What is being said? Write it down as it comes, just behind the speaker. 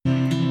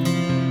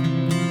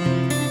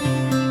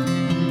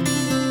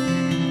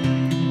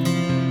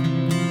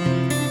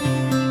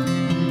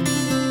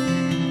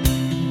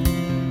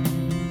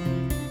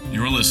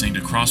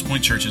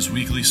Crosspoint Church's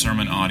weekly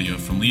sermon audio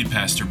from lead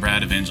pastor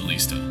Brad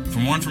Evangelista. For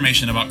more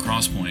information about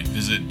Crosspoint,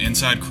 visit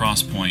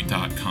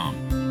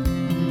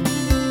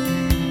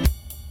insidecrosspoint.com.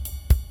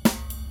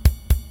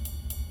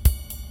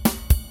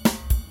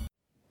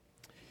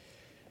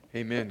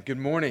 Amen. Good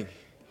morning.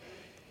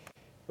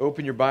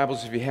 Open your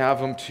Bibles, if you have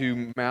them,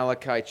 to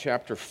Malachi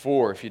chapter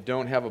 4. If you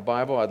don't have a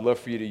Bible, I'd love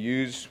for you to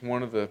use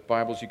one of the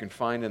Bibles you can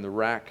find in the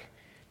rack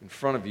in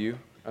front of you,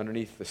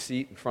 underneath the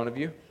seat in front of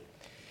you.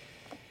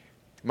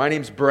 My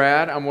name's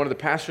Brad. I'm one of the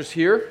pastors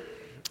here,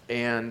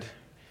 and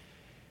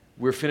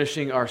we're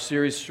finishing our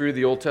series through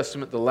the Old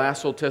Testament, the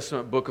last Old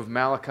Testament book of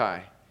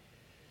Malachi.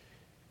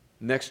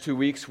 Next 2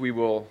 weeks, we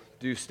will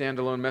do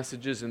standalone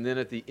messages, and then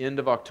at the end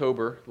of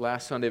October,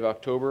 last Sunday of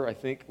October, I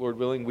think, Lord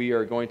willing, we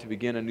are going to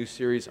begin a new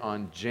series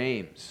on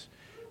James,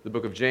 the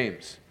book of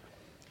James,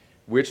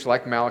 which,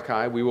 like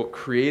Malachi, we will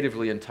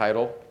creatively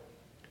entitle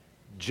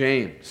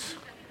James.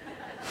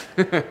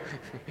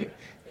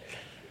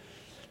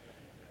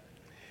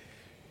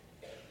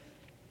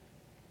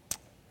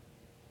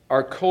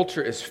 Our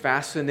culture is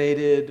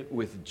fascinated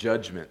with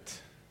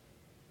judgment.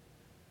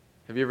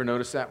 Have you ever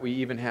noticed that? We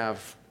even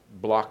have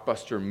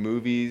blockbuster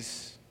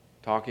movies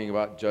talking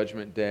about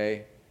Judgment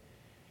Day.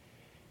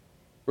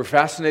 We're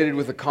fascinated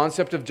with the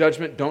concept of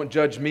judgment. Don't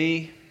judge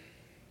me.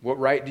 What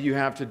right do you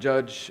have to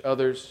judge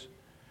others?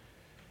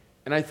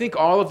 And I think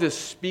all of this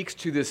speaks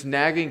to this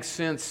nagging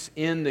sense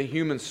in the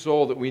human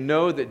soul that we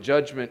know that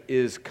judgment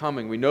is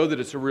coming. We know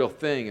that it's a real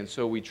thing, and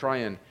so we try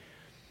and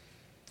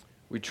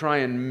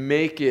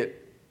make it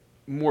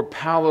more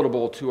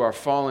palatable to our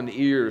fallen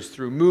ears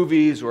through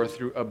movies or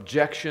through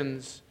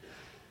objections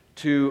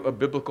to a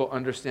biblical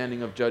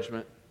understanding of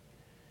judgment.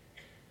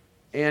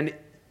 And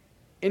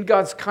in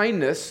God's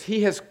kindness,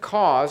 He has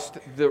caused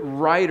the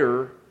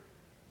writer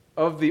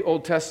of the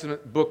Old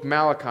Testament book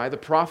Malachi, the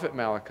prophet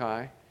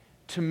Malachi,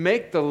 to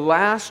make the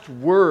last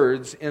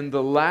words in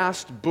the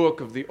last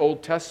book of the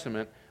Old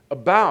Testament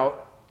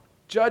about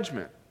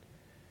judgment.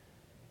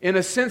 In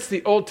a sense,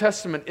 the Old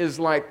Testament is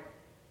like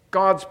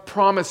God's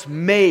promise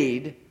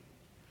made,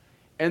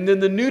 and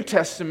then the New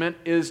Testament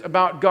is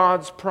about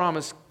God's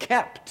promise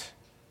kept.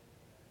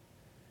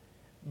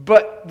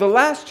 But the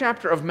last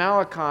chapter of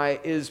Malachi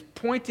is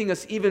pointing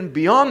us even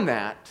beyond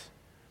that,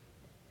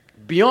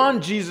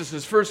 beyond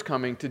Jesus' first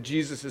coming to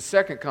Jesus'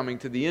 second coming,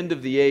 to the end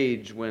of the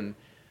age when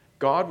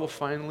God will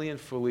finally and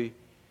fully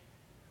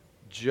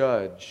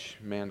judge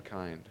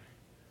mankind.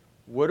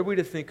 What are we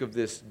to think of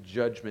this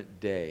judgment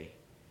day?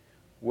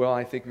 Well,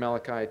 I think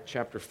Malachi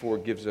chapter 4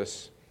 gives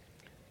us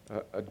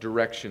a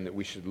direction that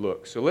we should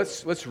look. So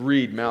let's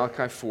read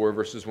Malachi 4,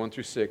 verses 1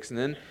 through 6. And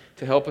then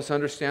to help us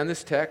understand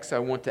this text, I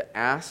want to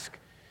ask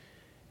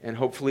and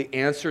hopefully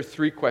answer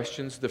 3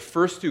 questions. The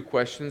first 2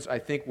 questions, I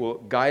think, will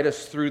guide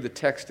us through the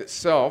text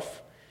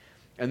itself.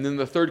 And then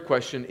the third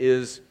question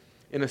is,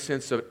 in a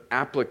sense, of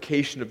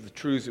application of the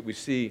truths that we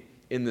see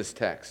in this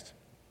text.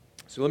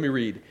 So let me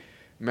read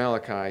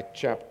Malachi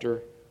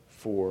chapter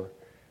 4,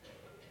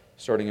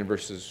 starting in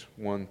verses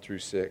 1 through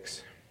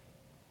 6.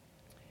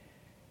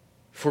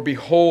 For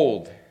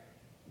behold,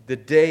 the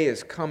day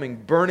is coming,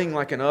 burning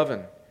like an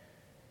oven,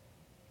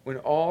 when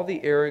all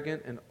the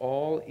arrogant and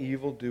all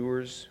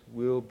evildoers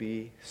will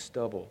be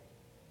stubble.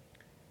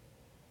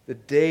 The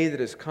day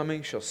that is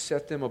coming shall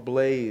set them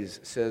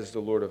ablaze, says the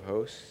Lord of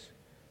hosts,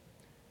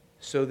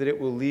 so that it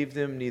will leave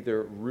them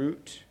neither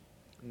root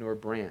nor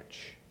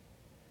branch.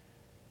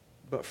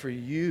 But for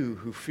you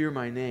who fear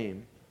my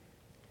name,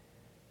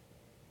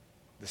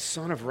 the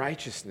Son of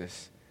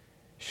Righteousness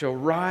shall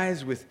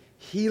rise with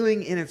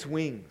healing in its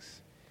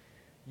wings.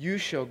 You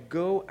shall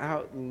go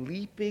out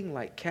leaping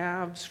like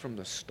calves from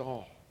the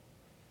stall.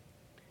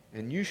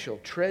 And you shall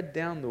tread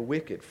down the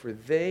wicked, for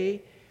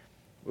they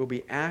will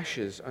be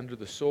ashes under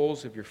the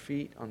soles of your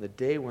feet on the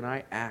day when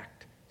I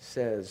act,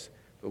 says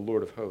the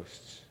Lord of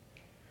hosts.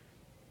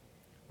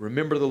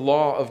 Remember the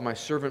law of my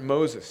servant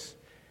Moses,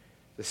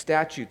 the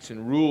statutes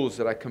and rules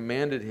that I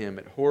commanded him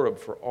at Horeb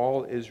for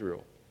all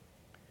Israel.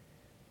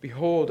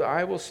 Behold,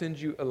 I will send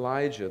you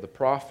Elijah the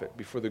prophet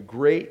before the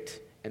great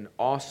and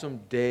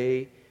awesome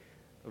day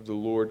of the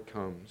Lord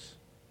comes.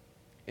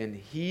 And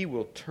he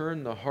will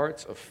turn the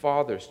hearts of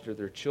fathers to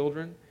their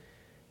children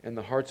and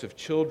the hearts of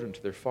children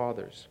to their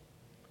fathers,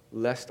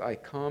 lest I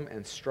come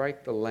and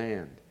strike the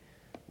land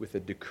with a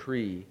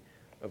decree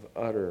of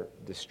utter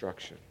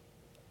destruction.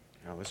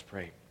 Now let's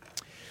pray.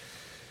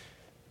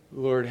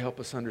 Lord, help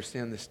us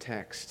understand this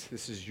text.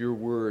 This is your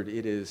word.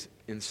 It is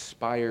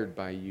inspired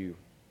by you.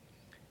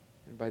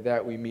 And by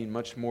that we mean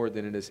much more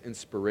than it is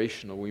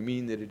inspirational. We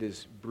mean that it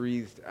is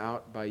breathed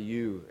out by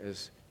you,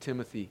 as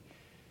Timothy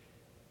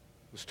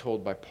was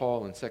told by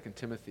Paul in 2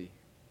 Timothy,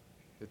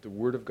 that the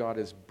Word of God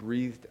is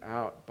breathed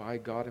out by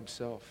God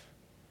Himself.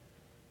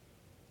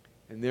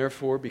 And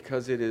therefore,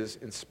 because it is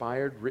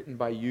inspired, written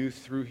by you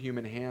through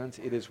human hands,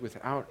 it is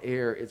without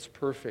error, it's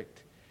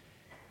perfect.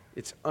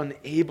 It's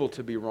unable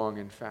to be wrong,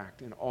 in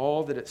fact, in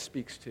all that it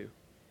speaks to.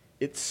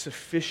 It's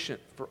sufficient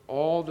for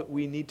all that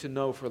we need to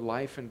know for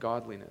life and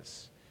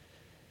godliness.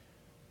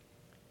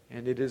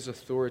 And it is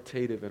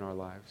authoritative in our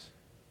lives.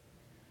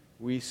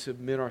 we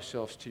submit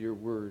ourselves to your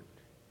word.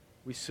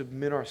 We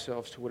submit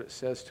ourselves to what it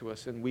says to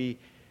us, and we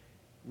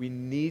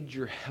need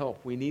your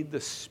help. We need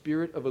the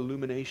spirit of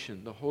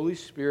illumination, the Holy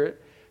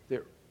Spirit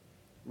that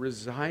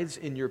resides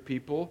in your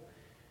people,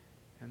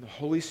 and the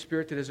Holy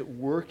Spirit that is at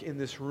work in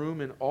this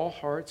room in all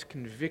hearts,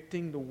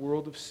 convicting the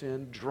world of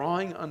sin,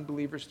 drawing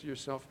unbelievers to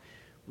yourself.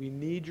 We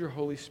need your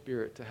Holy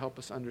Spirit to help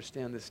us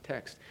understand this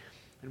text.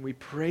 And we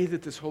pray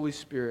that this Holy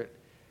Spirit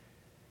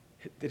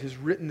that has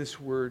written this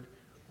word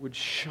would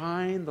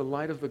shine the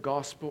light of the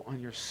gospel on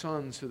your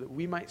Son so that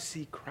we might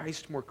see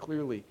Christ more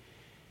clearly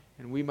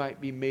and we might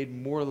be made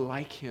more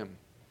like him.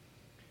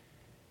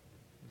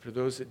 And for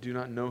those that do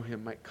not know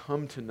him, might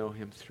come to know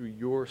him through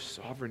your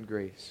sovereign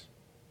grace.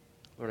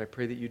 Lord, I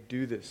pray that you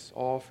do this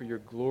all for your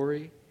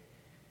glory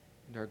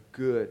and our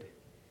good.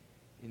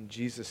 In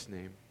Jesus'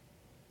 name,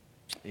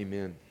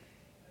 amen.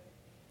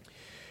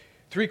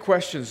 3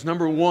 questions.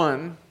 Number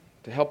 1,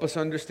 to help us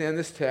understand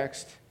this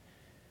text,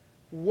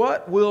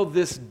 what will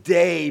this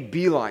day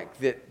be like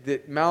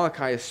that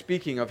Malachi is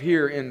speaking of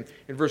here in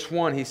verse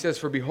 1? He says,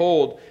 "For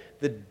behold,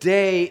 the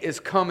day is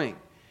coming."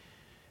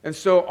 And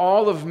so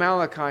all of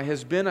Malachi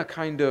has been a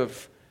kind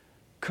of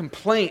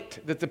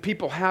complaint that the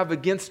people have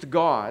against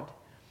God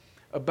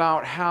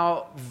about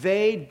how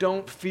they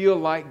don't feel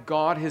like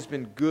God has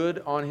been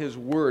good on his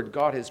word.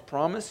 God has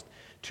promised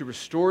to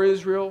restore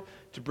Israel,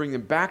 to bring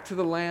them back to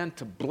the land,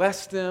 to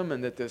bless them,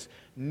 and that this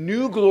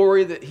new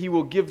glory that he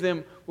will give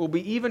them will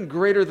be even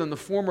greater than the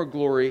former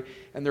glory.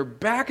 And they're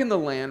back in the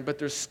land, but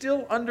they're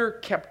still under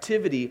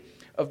captivity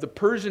of the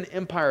Persian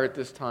Empire at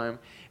this time,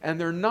 and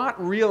they're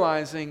not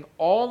realizing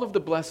all of the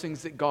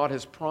blessings that God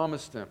has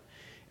promised them.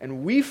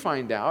 And we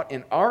find out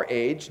in our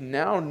age,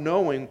 now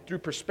knowing through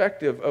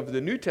perspective of the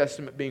New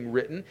Testament being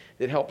written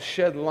that helps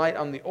shed light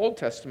on the Old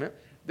Testament,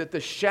 that the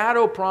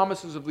shadow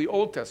promises of the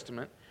Old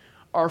Testament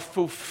are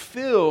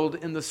fulfilled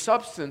in the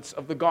substance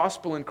of the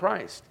gospel in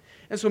Christ.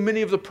 And so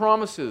many of the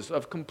promises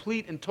of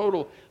complete and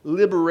total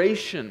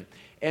liberation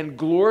and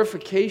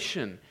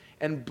glorification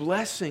and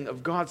blessing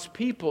of God's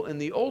people in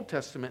the Old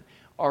Testament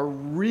are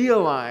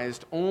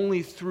realized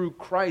only through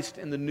Christ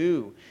in the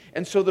New.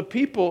 And so the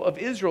people of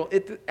Israel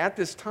at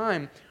this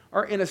time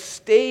are in a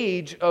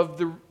stage of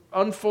the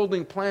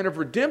unfolding plan of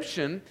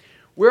redemption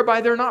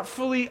whereby they're not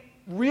fully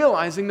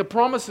realizing the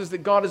promises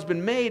that God has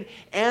been made,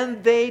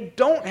 and they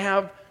don't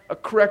have a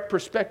correct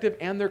perspective,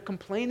 and they're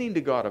complaining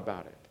to God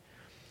about it.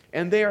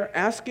 And they are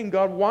asking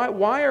God,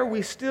 why are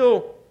we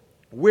still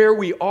where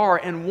we are?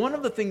 And one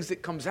of the things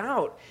that comes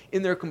out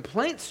in their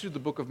complaints through the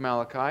book of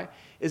Malachi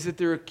is that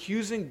they're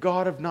accusing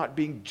God of not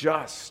being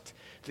just,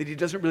 that he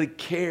doesn't really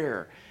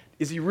care.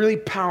 Is he really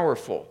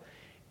powerful?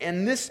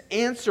 And this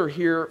answer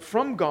here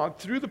from God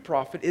through the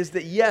prophet is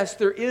that yes,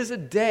 there is a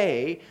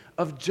day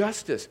of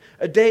justice,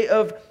 a day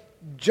of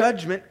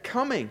judgment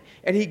coming.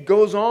 And he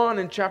goes on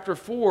in chapter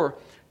 4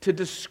 to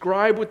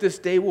describe what this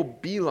day will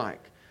be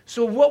like.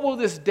 So what will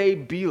this day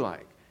be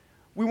like?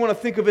 We want to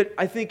think of it,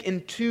 I think,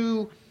 in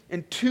two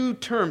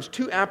terms,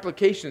 2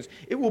 applications.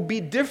 It will be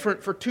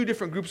different for 2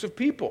 different groups of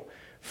people.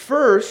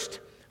 First,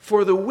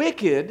 for the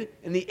wicked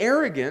and the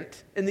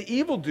arrogant and the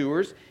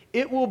evildoers,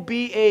 it will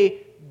be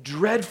a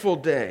dreadful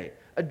day.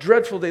 A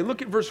dreadful day.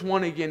 Look at verse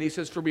 1 again. He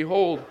says, "For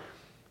behold,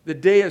 the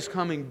day is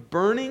coming,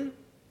 burning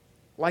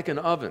like an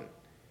oven,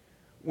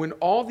 when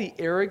all the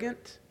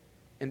arrogant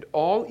and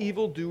all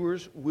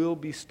evildoers will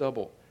be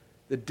stubble.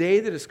 The day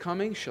that is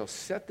coming shall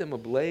set them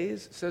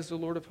ablaze, says the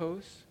Lord of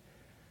hosts,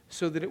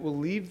 so that it will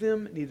leave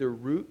them neither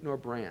root nor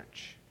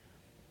branch."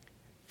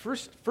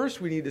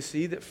 First, we need to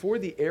see that for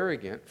the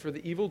arrogant, for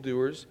the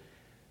evildoers,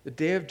 the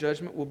day of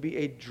judgment will be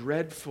a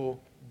dreadful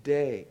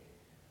day.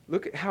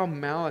 Look at how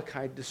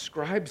Malachi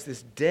describes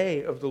this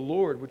day of the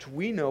Lord, which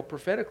we know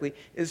prophetically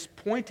is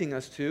pointing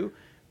us to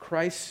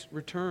Christ's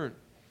return.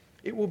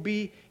 It will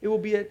be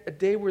a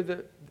day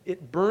where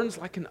it burns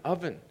like an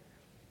oven.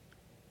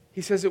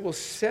 He says it will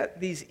set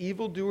these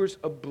evildoers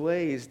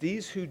ablaze,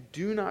 these who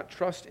do not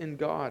trust in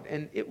God.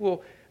 And it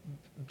will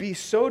be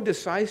so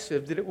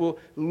decisive that it will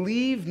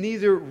leave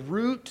neither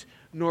root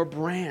nor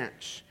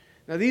branch.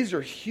 Now these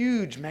are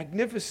huge,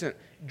 magnificent,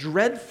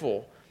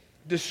 dreadful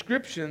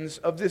descriptions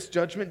of this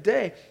judgment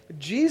day.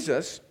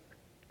 Jesus,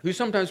 who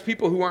sometimes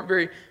people who aren't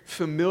very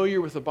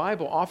familiar with the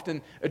Bible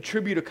often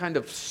attribute a kind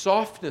of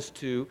softness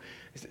to,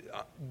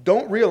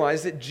 don't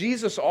realize that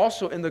Jesus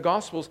also in the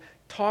Gospels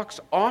talks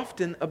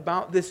often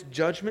about this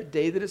judgment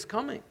day that is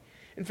coming.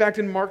 In fact,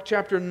 in Mark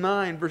chapter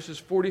 9, verses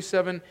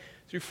 47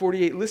 through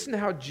 48, listen to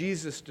how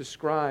Jesus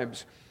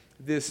describes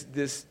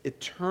this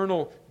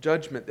eternal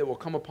judgment that will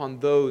come upon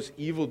those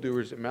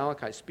evildoers that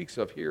Malachi speaks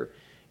of here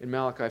in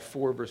Malachi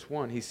 4, verse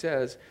 1. He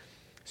says,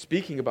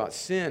 speaking about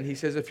sin, he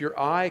says, "If your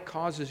eye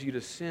causes you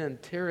to sin,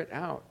 tear it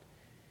out.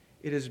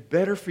 It is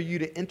better for you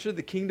to enter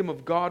the kingdom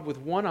of God with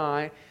one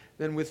eye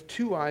than with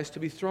 2 eyes to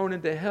be thrown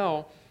into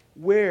hell,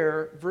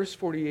 where," verse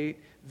 48,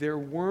 "their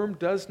worm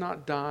does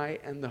not die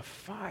and the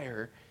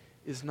fire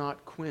is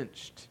not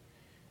quenched."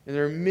 And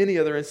there are many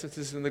other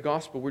instances in the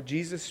gospel where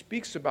Jesus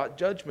speaks about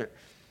judgment.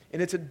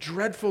 And it's a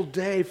dreadful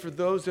day for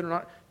those that are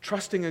not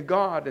trusting in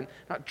God and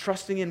not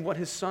trusting in what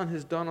his Son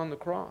has done on the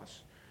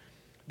cross.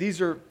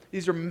 These are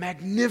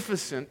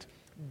magnificent,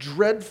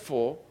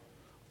 dreadful,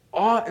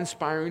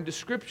 awe-inspiring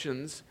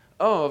descriptions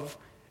of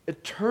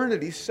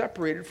eternity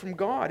separated from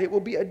God. It will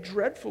be a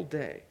dreadful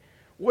day.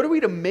 What are we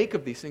to make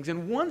of these things?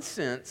 In one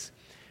sense,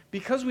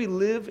 because we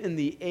live in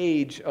the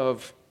age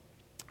of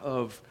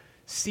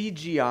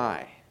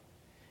CGI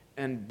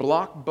and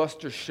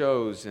blockbuster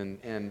shows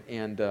and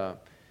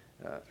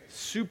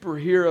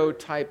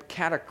superhero-type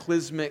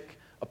cataclysmic,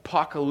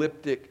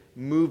 apocalyptic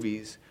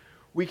movies,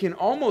 we can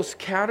almost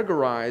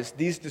categorize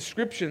these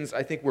descriptions.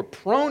 I think we're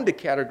prone to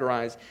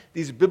categorize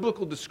these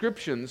biblical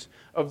descriptions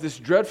of this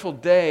dreadful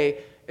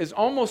day as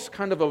almost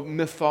kind of a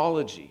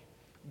mythology.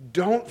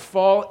 Don't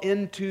fall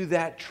into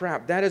that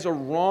trap. That is a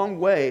wrong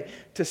way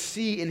to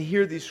see and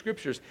hear these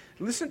scriptures.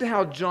 Listen to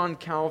how John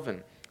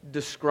Calvin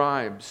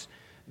describes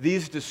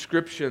these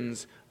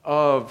descriptions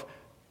of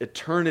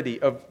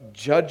eternity, of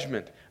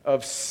judgment,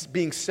 of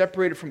being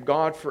separated from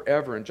God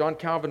forever. And John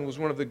Calvin was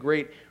one of the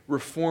great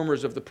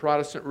reformers of the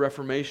Protestant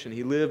Reformation.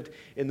 He lived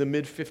in the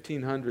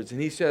mid-1500s. And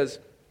he says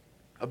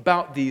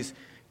about these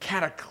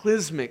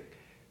cataclysmic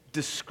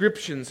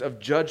descriptions of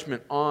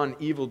judgment on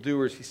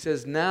evildoers, he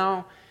says,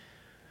 now,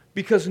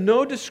 because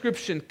no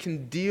description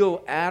can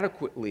deal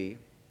adequately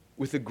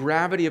with the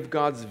gravity of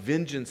God's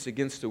vengeance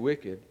against the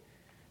wicked,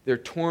 their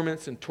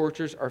torments and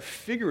tortures are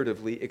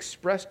figuratively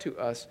expressed to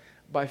us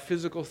by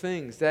physical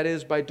things, that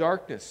is, by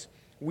darkness,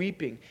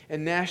 weeping,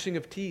 and gnashing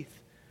of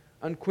teeth,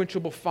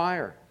 unquenchable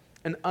fire,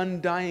 an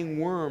undying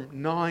worm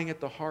gnawing at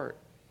the heart.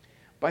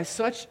 By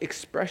such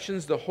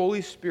expressions, the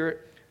Holy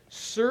Spirit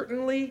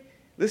certainly,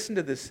 listen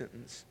to this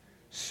sentence,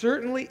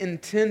 certainly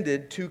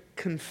intended to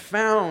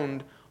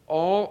confound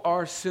all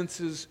our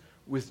senses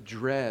with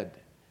dread.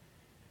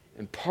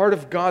 And part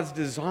of God's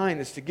design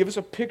is to give us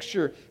a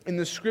picture in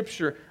the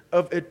Scripture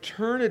of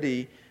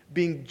eternity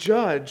being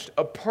judged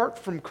apart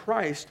from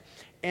Christ,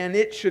 and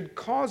it should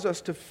cause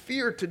us to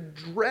fear, to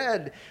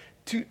dread,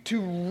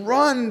 to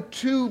run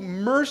to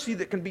mercy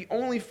that can be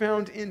only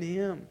found in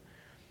Him.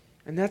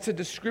 And that's a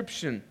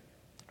description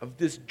of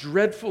this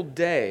dreadful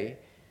day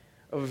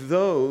of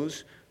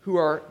those who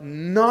are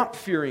not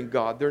fearing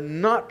God. They're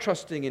not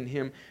trusting in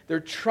Him. They're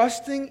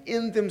trusting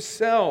in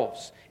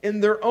themselves, in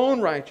their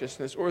own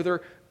righteousness, or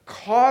they're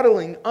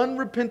coddling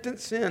unrepentant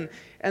sin.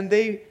 And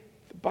the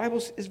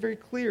Bible is very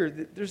clear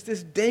that there's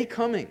this day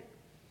coming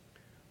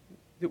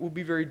that will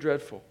be very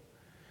dreadful,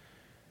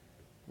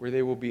 where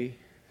they will be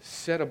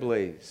set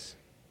ablaze.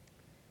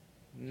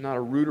 Not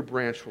a root or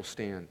branch will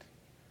stand.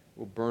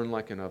 Will burn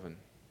like an oven,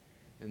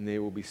 and they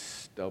will be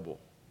stubble.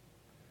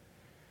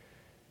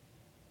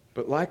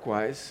 But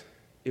likewise,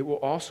 it will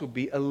also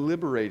be a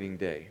liberating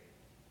day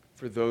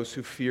for those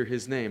who fear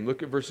His name.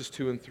 Look at verses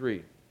 2 and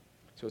 3.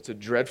 So it's a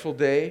dreadful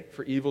day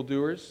for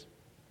evildoers.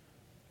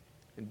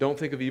 And don't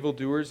think of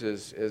evildoers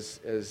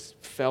as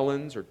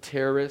felons or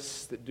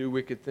terrorists that do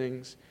wicked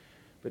things.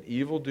 But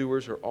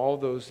evildoers are all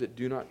those that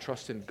do not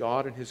trust in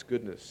God and His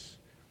goodness.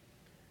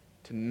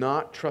 To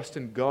not trust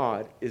in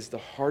God is the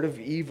heart of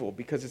evil,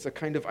 because it's a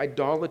kind of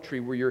idolatry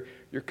where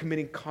you're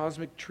committing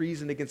cosmic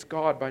treason against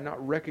God by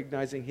not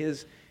recognizing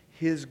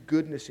His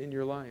goodness in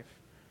your life.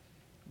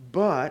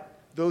 But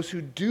those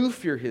who do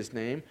fear His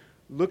name,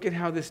 look at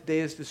how this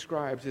day is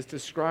described. It's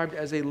described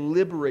as a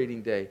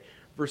liberating day.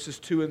 Verses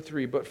 2 and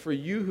 3. But for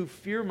you who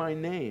fear my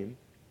name,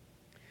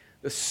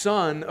 the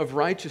Son of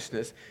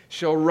Righteousness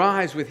shall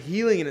rise with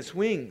healing in its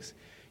wings.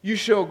 You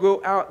shall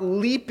go out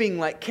leaping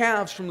like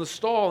calves from the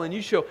stall, and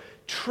you shall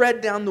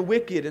tread down the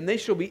wicked, and they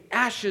shall be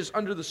ashes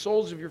under the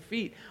soles of your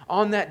feet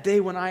on that day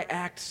when I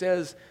act,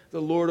 says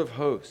the Lord of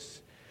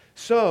hosts.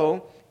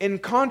 So, in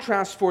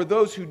contrast, for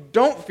those who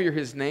don't fear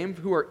His name,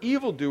 who are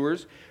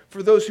evildoers,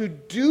 for those who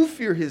do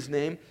fear His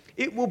name,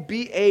 it will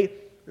be a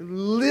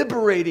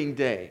liberating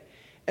day.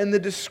 And the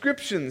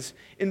descriptions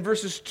in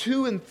verses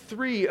 2 and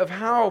 3 of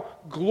how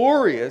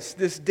glorious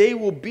this day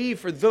will be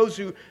for those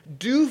who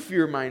do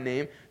fear my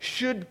name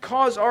should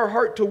cause our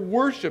heart to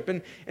worship.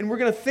 And we're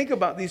going to think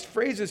about these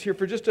phrases here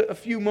for just a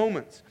few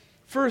moments.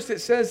 First,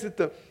 it says that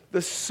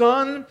the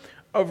Son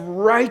of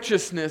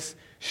Righteousness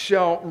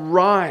shall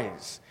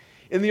rise.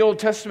 In the Old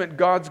Testament,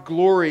 God's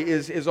glory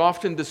is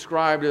often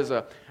described as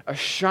a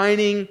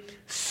shining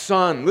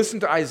sun. Listen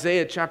to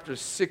Isaiah chapter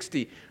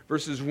 60,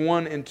 verses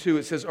 1 and 2.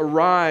 It says,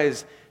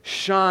 "Arise,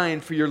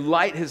 shine, for your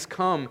light has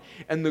come,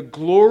 and the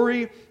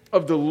glory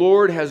of the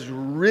Lord has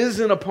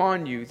risen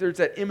upon you." There's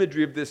that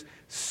imagery of this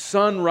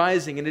sun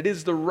rising, and it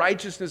is the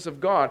righteousness of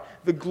God,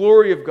 the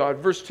glory of God.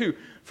 Verse 2,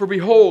 "For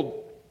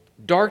behold,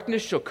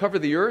 darkness shall cover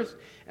the earth,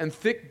 and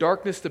thick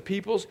darkness the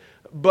peoples,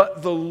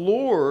 but the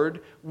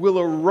Lord will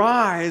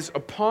arise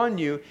upon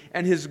you,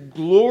 and His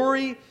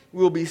glory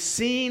will be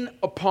seen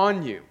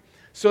upon you."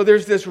 So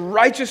there's this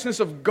righteousness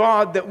of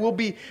God that will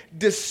be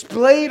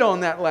displayed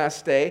on that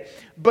last day.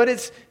 But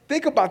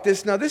think about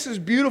this. Now this is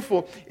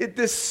beautiful.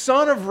 This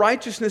Son of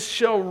Righteousness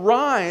shall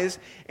rise,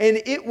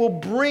 and it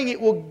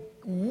will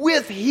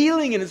with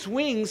healing in its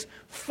wings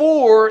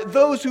for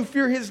those who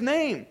fear His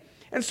name.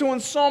 And so in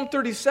Psalm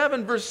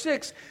 37, verse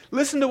 6,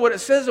 listen to what it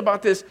says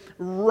about this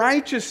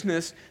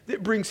righteousness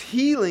that brings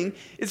healing.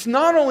 It's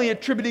not only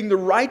attributing the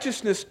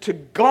righteousness to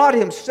God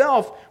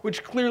himself,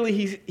 which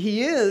clearly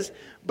he is,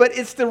 but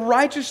it's the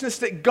righteousness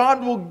that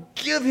God will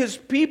give his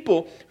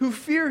people who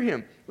fear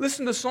him.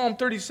 Listen to Psalm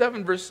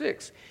 37, verse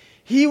 6.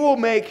 He will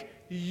make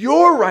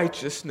your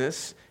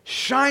righteousness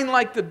shine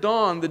like the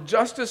dawn, the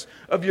justice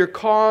of your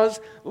cause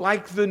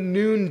like the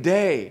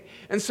noonday.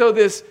 And so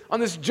on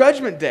this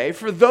judgment day,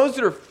 for those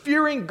that are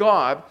fearing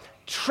God,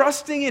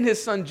 trusting in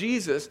his son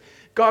Jesus,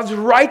 God's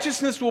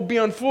righteousness will be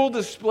on full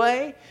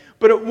display,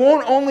 but it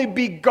won't only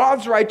be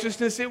God's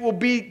righteousness, it will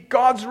be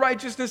God's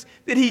righteousness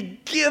that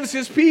he gives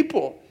his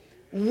people,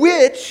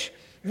 which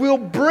will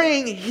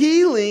bring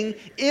healing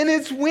in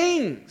its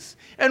wings.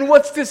 And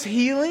what's this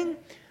healing?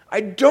 I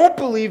don't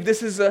believe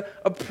this is a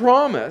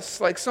promise,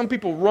 like some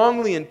people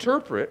wrongly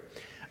interpret,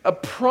 a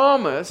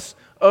promise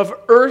of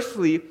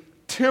earthly,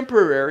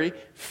 temporary,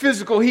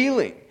 physical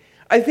healing.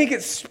 I think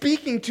it's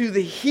speaking to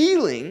the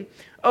healing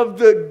of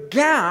the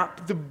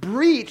gap, the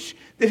breach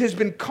that has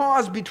been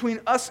caused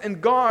between us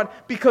and God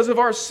because of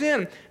our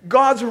sin.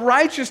 God's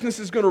righteousness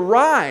is going to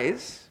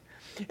rise,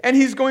 and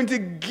he's going to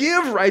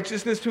give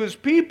righteousness to his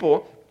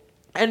people.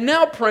 And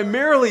now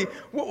primarily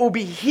what will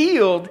be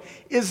healed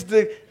is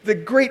the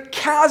great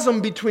chasm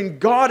between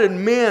God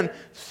and man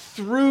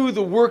through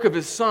the work of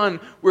his Son,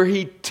 where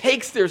he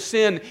takes their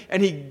sin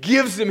and he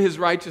gives them his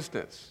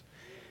righteousness.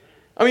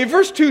 I mean,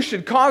 verse 2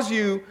 should cause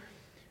you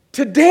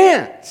to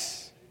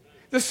dance.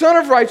 The Son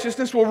of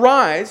Righteousness will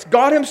rise,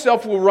 God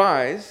himself will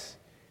rise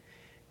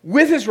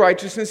with his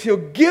righteousness.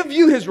 He'll give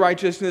you his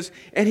righteousness,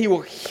 and he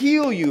will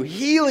heal you,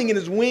 healing in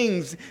his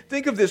wings.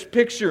 Think of this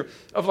picture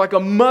of like a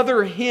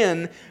mother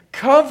hen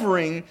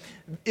covering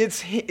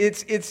its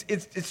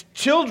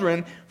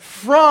children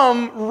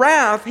from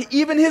wrath,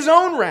 even his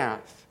own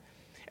wrath.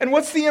 And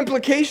what's the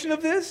implication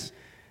of this?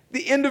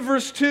 The end of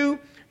verse 2,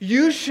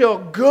 you shall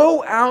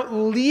go out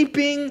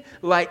leaping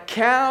like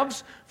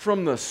calves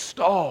from the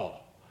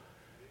stall.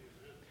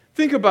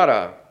 Think about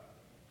a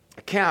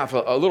calf,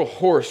 a little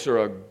horse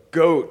or a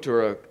goat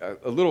or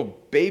a little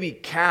baby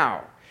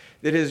cow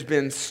that has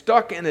been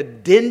stuck in a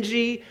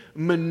dingy,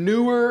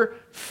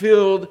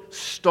 manure-filled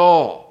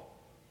stall.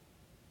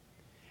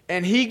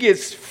 And he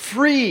gets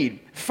freed,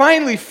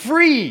 finally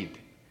freed.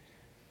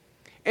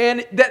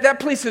 And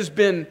that place has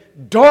been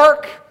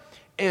dark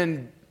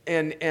and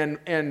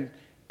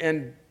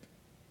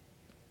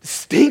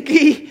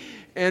stinky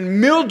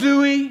and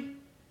mildewy.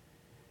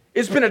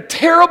 It's been a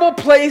terrible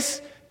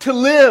place to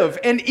live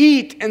and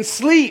eat and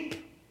sleep.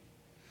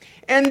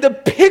 And the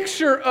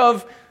picture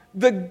of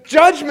the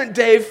judgment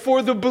day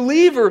for the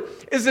believer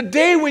is a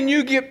day when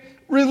you get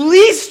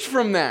released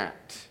from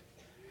that.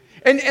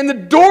 And the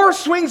door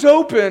swings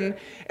open,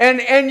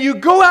 and you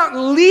go out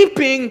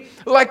leaping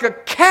like a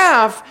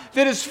calf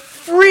that is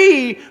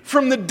free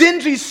from the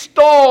dingy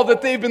stall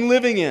that they've been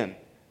living in.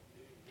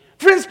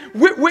 Friends,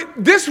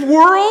 this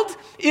world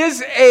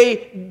is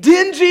a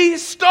dingy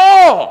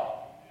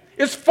stall.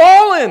 It's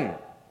fallen.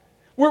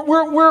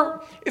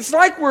 It's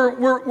like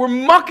we're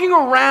mucking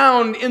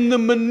around in the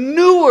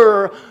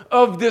manure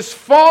of this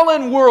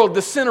fallen world,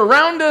 the sin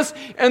around us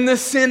and the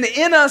sin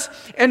in us,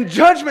 and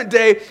Judgment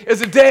Day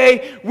is a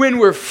day when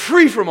we're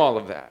free from all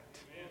of that.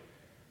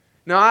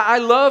 Now, I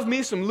love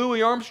me some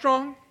Louis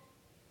Armstrong.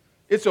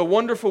 It's a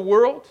wonderful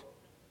world,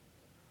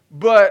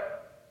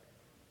 but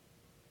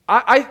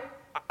I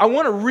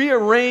want to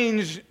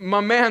rearrange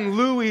my man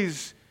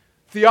Louis'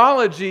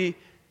 theology,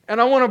 and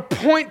I want to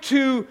point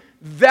to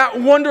that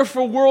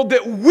wonderful world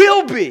that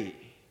will be.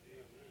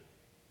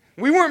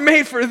 We weren't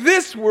made for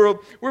this world.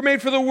 We're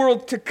made for the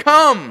world to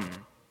come.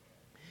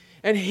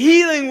 And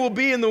healing will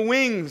be in the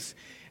wings,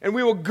 and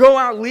we will go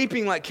out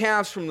leaping like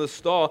calves from the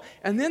stall.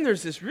 And then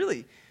there's this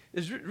really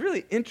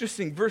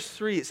interesting verse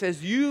 3. It says,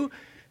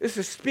 this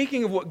is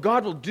speaking of what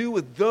God will do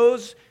with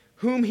those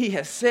whom he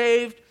has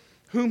saved,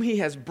 whom he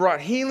has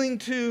brought healing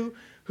to,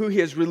 who he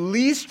has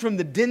released from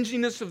the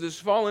dinginess of this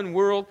fallen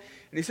world.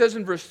 And he says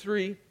in verse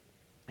 3,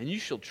 and you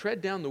shall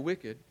tread down the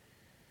wicked,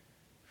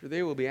 for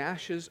they will be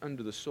ashes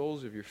under the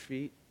soles of your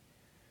feet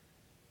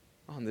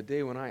on the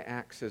day when I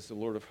act, says the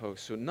Lord of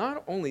hosts. So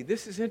not only,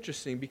 this is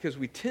interesting because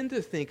we tend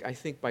to think, I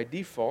think by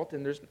default,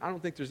 and I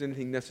don't think there's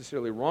anything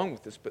necessarily wrong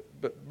with this,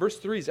 but verse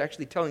 3 is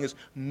actually telling us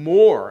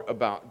more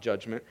about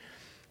judgment.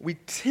 We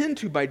tend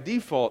to, by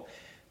default,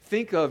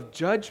 think of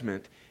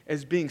judgment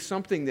as being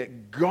something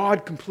that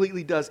God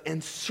completely does,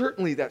 and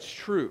certainly that's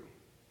true.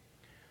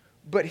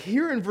 But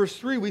here in verse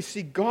 3, we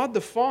see God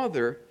the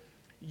Father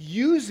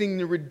using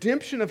the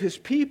redemption of his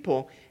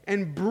people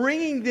and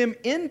bringing them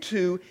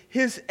into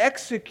his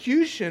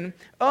execution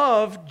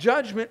of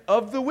judgment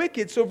of the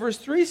wicked. So verse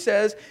 3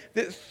 says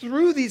that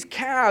through these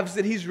calves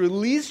that he's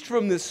released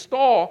from this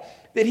stall,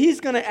 that he's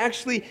going to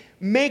actually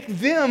make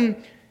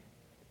them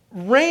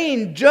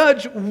reign,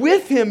 judge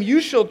with him.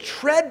 You shall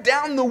tread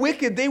down the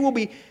wicked. They will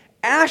be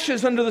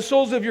ashes under the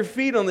soles of your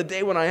feet on the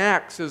day when I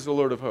act, says the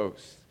Lord of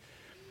hosts.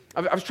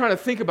 I was trying to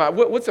think about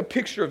what's a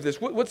picture of this?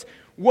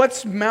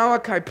 What's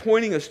Malachi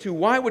pointing us to?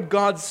 Why would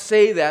God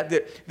say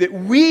that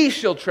we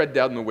shall tread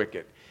down the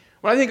wicked?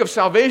 When I think of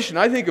salvation,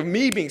 I think of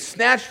me being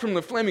snatched from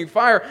the flaming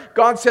fire.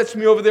 God sets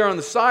me over there on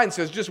the side and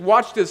says, just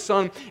watch this,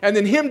 son, and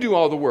then him do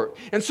all the work.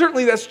 And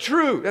certainly that's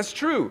true. That's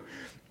true.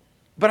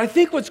 But I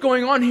think what's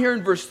going on here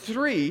in verse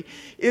 3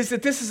 is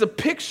that this is a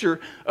picture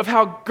of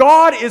how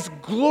God is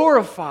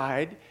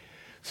glorified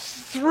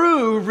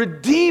through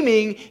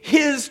redeeming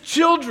his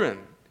children.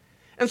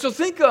 And so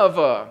think of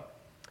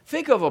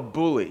a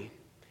bully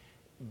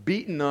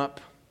beating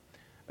up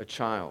a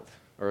child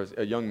or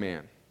a young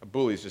man. A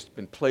bully's just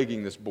been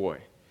plaguing this boy.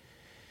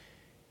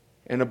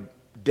 And a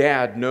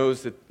dad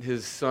knows that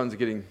his son's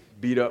getting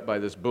beat up by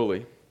this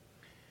bully.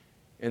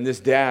 And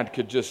this dad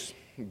could just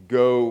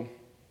go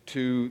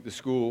to the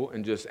school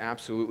and just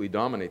absolutely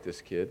dominate this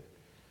kid.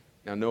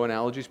 Now, no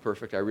analogy is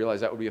perfect. I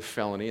realize that would be a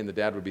felony and the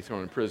dad would be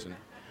thrown in prison.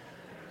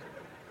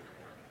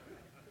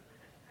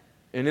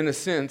 And in a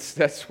sense,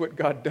 that's what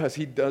God does.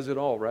 He does it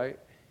all, right?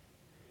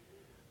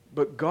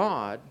 But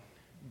God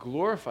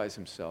glorifies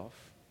himself,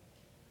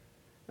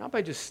 not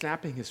by just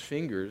snapping his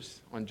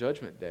fingers on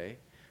Judgment Day,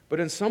 but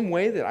in some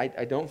way that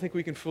I don't think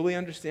we can fully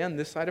understand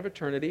this side of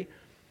eternity.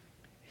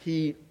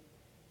 He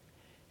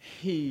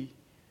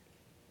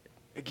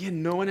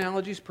again, no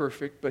analogy is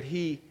perfect, but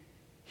he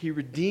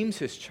redeems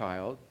his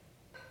child.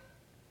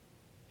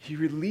 He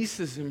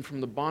releases him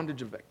from the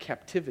bondage of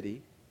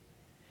captivity.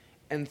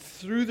 And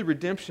through the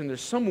redemption,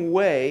 there's some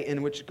way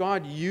in which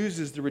God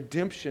uses the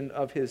redemption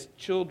of his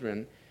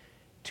children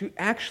to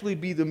actually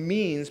be the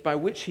means by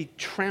which he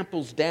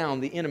tramples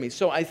down the enemy.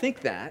 So I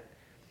think that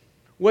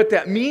what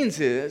that means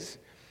is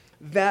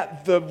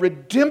that the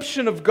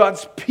redemption of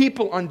God's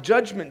people on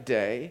Judgment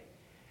Day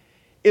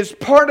is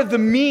part of the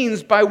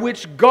means by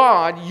which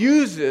God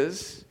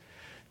uses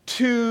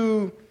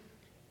to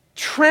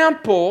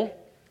trample,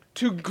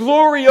 to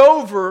glory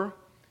over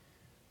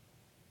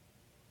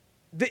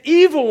the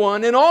evil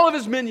one and all of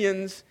his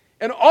minions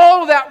and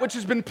all of that which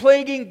has been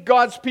plaguing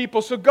God's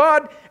people. So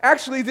God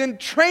actually then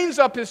trains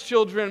up his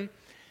children,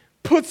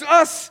 puts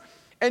us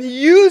and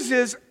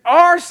uses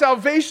our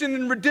salvation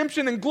and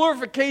redemption and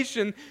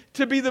glorification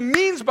to be the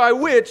means by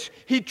which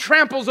he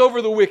tramples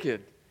over the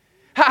wicked.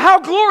 How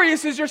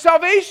glorious is your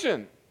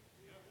salvation?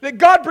 That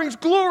God brings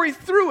glory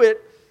through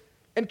it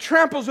and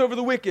tramples over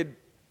the wicked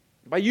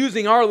by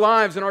using our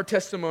lives and our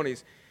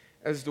testimonies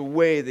as the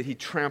way that he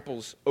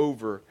tramples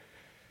over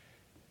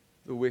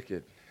the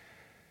wicked.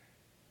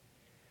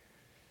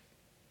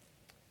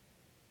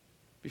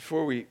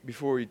 Before we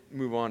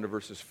move on to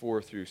verses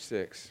 4 through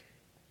 6,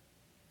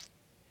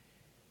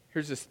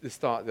 here's this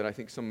thought that I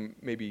think some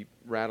may be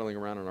rattling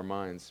around in our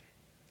minds.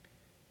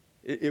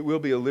 It will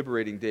be a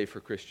liberating day for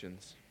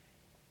Christians.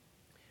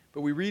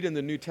 But we read in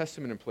the New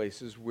Testament in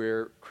places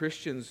where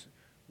Christians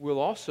will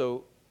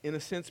also, in a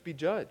sense, be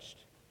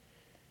judged.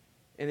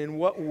 And in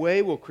what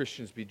way will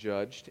Christians be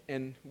judged,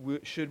 and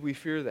should we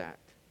fear that?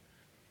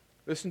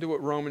 Listen to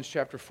what Romans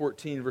chapter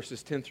 14,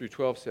 verses 10 through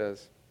 12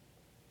 says.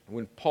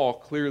 When Paul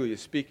clearly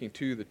is speaking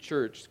to the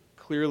church,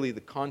 clearly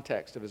the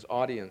context of his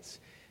audience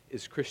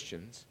is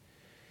Christians.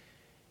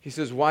 He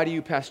says, "Why do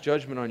you pass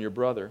judgment on your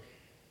brother?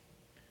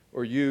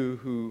 Or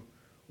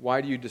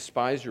why do you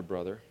despise your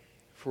brother?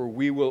 For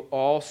we will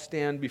all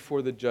stand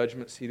before the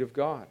judgment seat of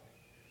God.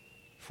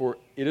 For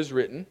it is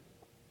written,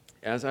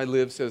 'As I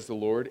live, says the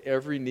Lord,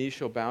 every knee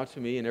shall bow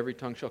to me and every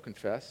tongue shall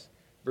confess.'"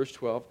 Verse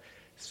 12,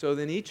 "So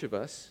then each of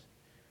us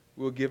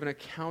will give an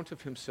account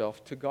of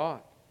himself to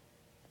God."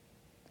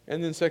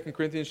 And then 2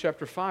 Corinthians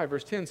chapter 5,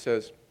 verse 10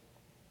 says,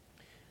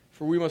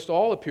 "For we must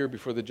all appear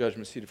before the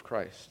judgment seat of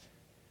Christ,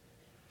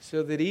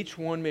 so that each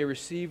one may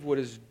receive what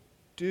is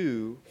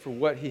due for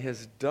what he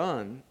has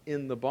done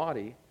in the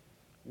body,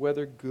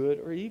 whether good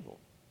or evil."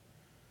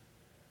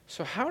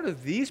 So how do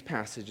these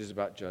passages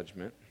about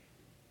judgment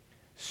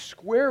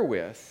square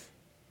with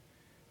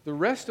the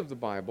rest of the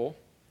Bible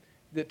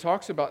that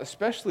talks about,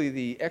 especially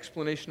the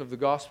explanation of the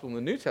gospel in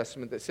the New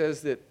Testament, that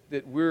says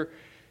that we're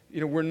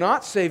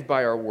not saved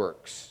by our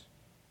works?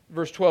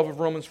 Verse 12 of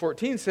Romans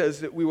 14 says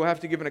that we will have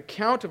to give an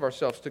account of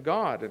ourselves to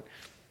God, and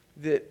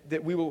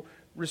that we will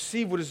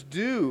receive what is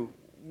due,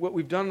 what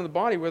we've done in the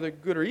body, whether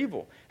good or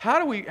evil. How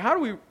do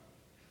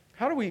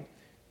we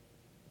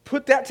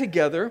put that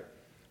together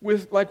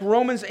with like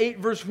Romans 8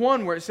 verse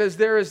 1, where it says,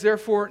 "There is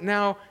therefore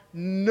now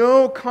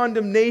no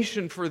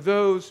condemnation for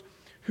those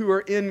who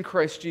are in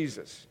Christ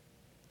Jesus"?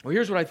 Well,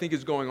 here's what I think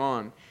is going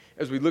on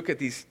as we look at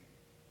these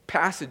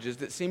passages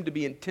that seem to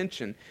be in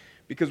tension,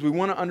 because we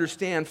want to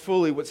understand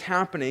fully what's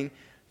happening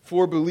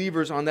for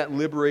believers on that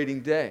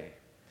liberating day.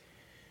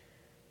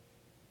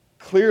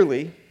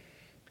 Clearly,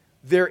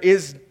 there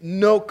is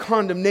no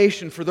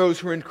condemnation for those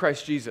who are in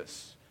Christ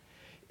Jesus.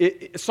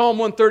 Psalm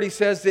 130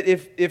 says that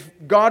if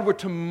God were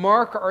to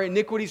mark our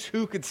iniquities,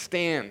 who could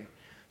stand?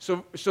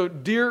 So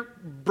dear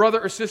brother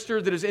or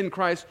sister that is in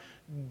Christ,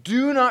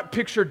 do not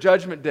picture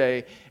Judgment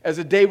Day as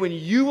a day when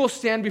you will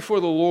stand before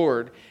the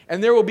Lord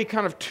and there will be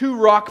kind of two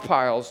rock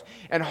piles,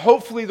 and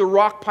hopefully the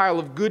rock pile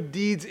of good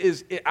deeds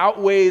it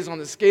outweighs on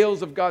the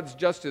scales of God's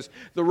justice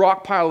the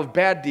rock pile of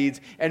bad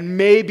deeds, and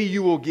maybe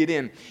you will get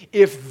in.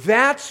 If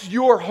that's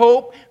your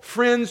hope,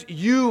 friends,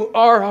 you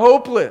are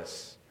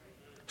hopeless.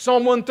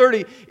 Psalm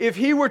 130, if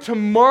he were to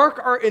mark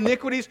our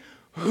iniquities,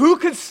 who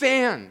could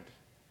stand?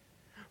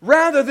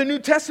 Rather, the New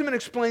Testament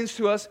explains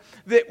to us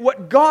that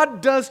what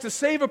God does to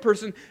save a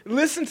person,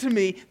 listen to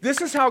me, this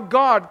is how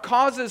God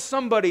causes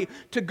somebody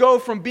to go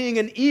from being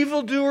an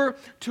evildoer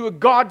to a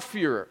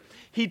God-fearer.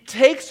 He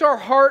takes our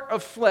heart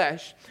of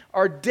flesh,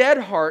 our dead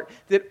heart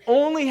that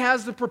only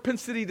has the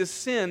propensity to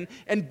sin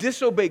and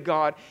disobey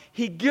God.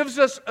 He gives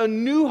us a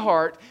new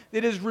heart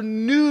that is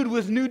renewed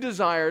with new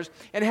desires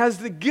and has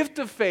the gift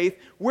of faith,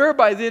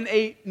 whereby then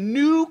a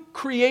new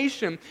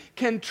creation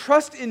can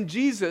trust in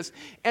Jesus,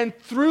 and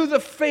through the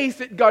faith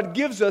that God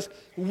gives us,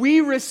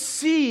 we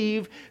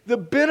receive the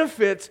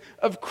benefits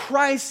of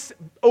Christ's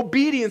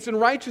obedience and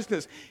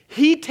righteousness.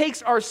 He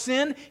takes our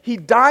sin, He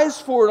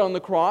dies for it on the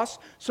cross,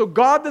 so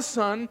God the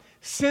Son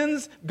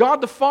sends,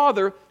 God the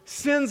Father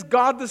sends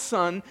God the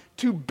Son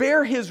to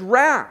bear His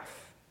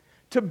wrath,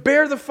 to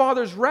bear the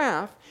Father's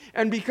wrath.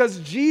 And because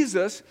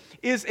Jesus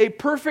is a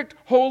perfect,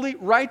 holy,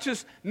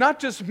 righteous, not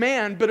just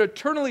man, but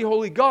eternally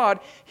holy God,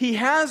 He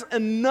has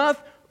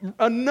enough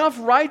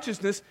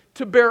righteousness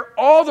to bear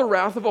all the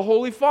wrath of a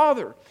holy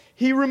Father.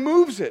 He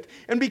removes it.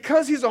 And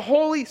because He's a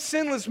holy,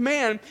 sinless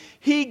man,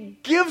 He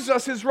gives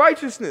us His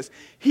righteousness.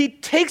 He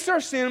takes our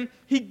sin,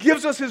 He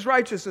gives us His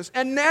righteousness.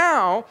 And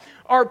now,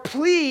 our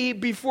plea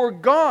before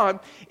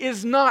God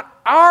is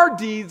not our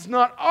deeds,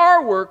 not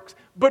our works,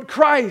 but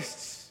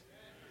Christ's.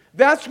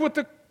 That's what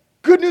the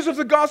good news of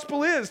the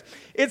gospel is.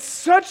 It's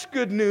such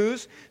good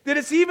news that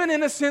it's even,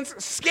 in a sense,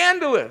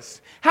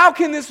 scandalous. How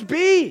can this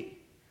be?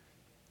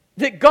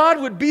 That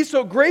God would be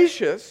so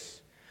gracious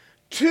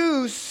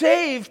to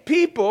save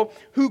people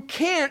who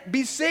can't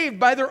be saved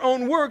by their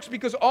own works,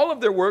 because all of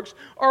their works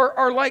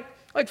are like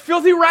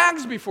filthy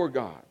rags before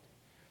God.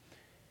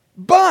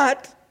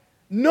 But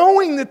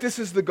knowing that this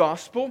is the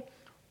gospel,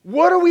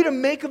 what are we to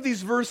make of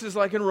these verses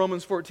like in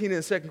Romans 14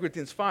 and 2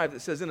 Corinthians 5 that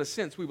says, in a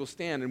sense, we will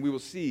stand and we will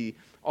see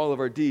all of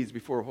our deeds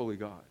before a holy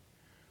God?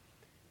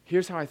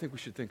 Here's how I think we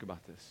should think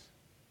about this.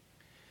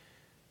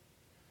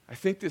 I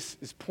think this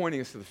is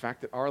pointing us to the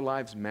fact that our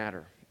lives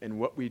matter and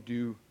what we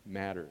do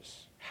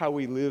matters. How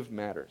we live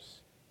matters.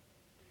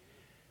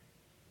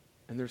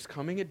 And there's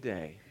coming a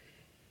day,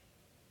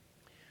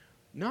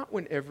 not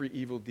when every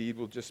evil deed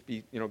will just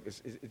be,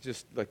 it's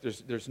just like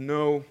there's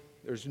no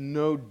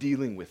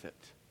dealing with it.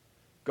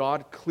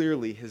 God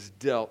clearly has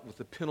dealt with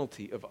the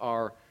penalty of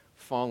our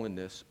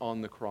fallenness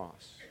on the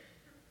cross.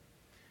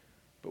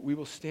 But we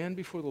will stand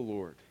before the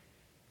Lord,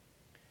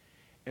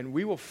 and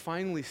we will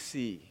finally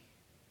see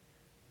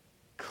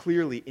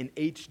clearly in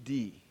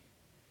HD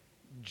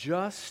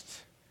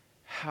just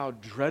how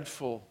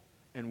dreadful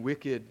and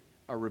wicked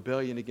our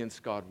rebellion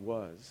against God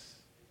was.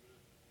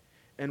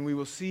 And we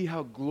will see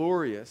how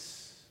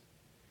glorious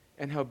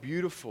and how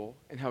beautiful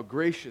and how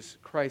gracious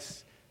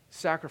Christ's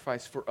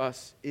sacrifice for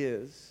us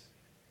is.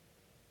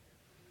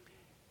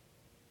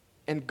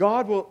 And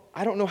God will,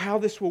 I don't know how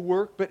this will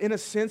work, but in a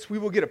sense we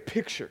will get a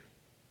picture.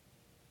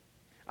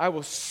 I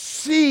will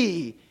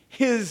see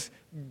His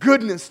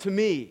goodness to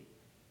me.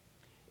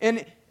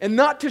 And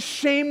not to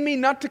shame me,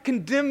 not to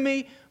condemn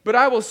me, but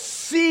I will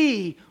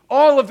see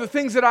all of the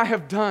things that I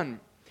have done.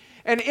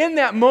 And in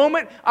that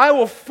moment, I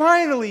will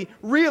finally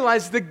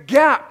realize the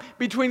gap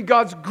between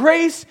God's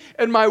grace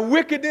and my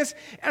wickedness.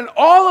 And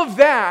all of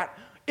that,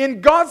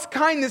 in God's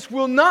kindness,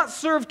 will not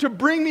serve to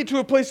bring me to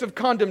a place of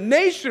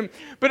condemnation,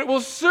 but it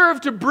will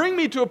serve to bring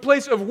me to a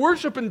place of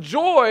worship and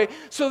joy,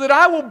 so that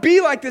I will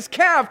be like this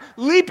calf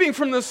leaping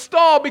from the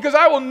stall, because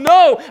I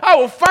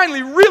will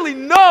finally really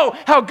know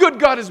how good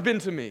God has been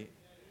to me.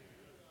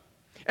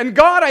 And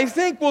God, I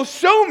think, will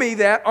show me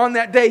that on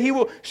that day. He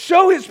will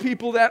show His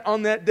people that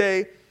on that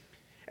day.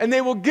 And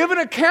they will give an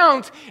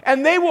account,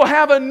 and they will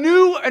have a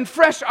new and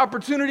fresh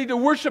opportunity to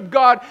worship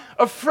God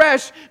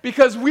afresh,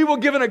 because we will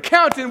give an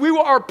account, and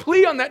our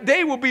plea on that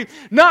day will be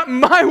not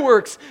my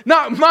works,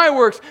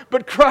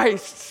 but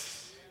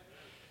Christ's.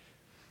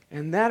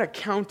 And that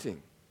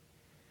accounting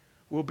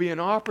will be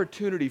an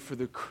opportunity for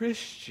the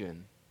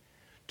Christian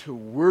to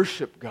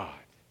worship God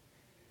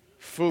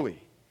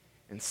fully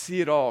and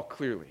see it all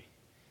clearly.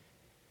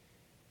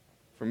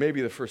 For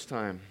maybe the first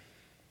time,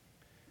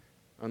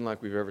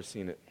 unlike we've ever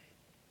seen it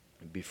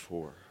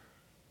before.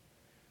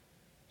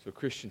 So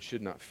Christians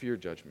should not fear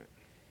judgment.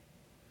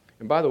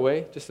 And by the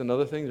way, just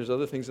another thing, there's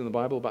other things in the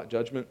Bible about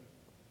judgment.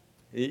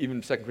 Even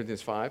 2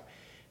 Corinthians 5,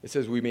 it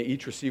says we may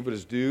each receive what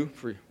is due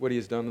for what he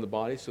has done in the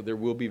body, so there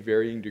will be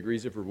varying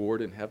degrees of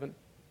reward in heaven.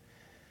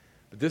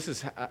 But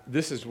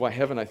this is why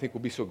heaven, I think,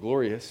 will be so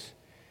glorious,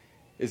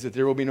 is that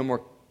there will be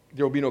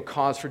no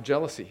cause for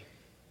jealousy.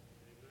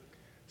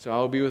 So I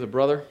will be with a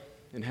brother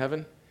in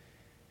heaven,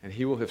 and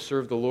he will have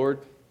served the Lord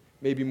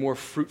maybe more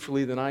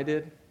fruitfully than I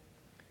did.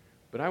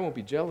 But I won't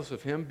be jealous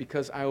of him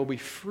because I will be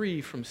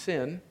free from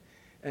sin.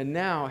 And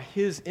now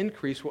his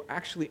increase will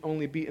actually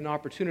only be an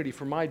opportunity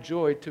for my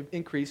joy to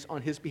increase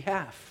on his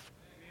behalf.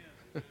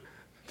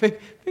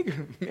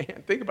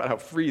 think about how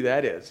free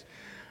that is.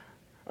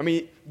 I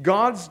mean,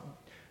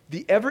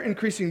 the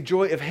ever-increasing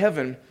joy of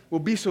heaven will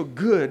be so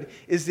good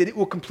is that it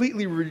will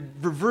completely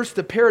reverse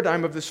the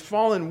paradigm of this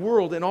fallen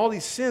world, and all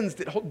these sins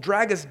that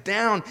drag us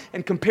down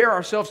and compare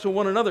ourselves to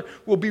one another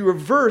will be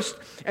reversed,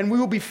 and we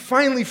will be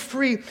finally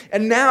free.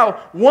 And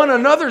now one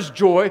another's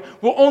joy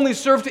will only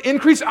serve to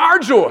increase our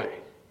joy.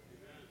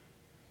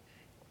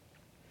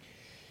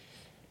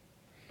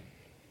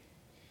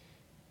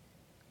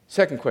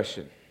 Second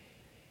question,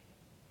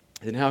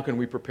 then how can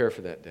we prepare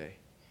for that day?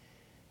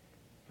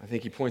 I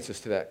think he points us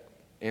to that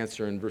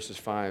answer in verses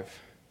 4,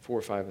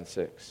 5, and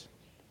 6.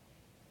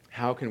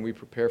 How can we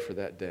prepare for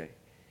that day?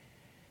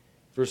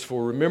 Verse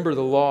 4, remember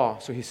the law.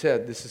 So he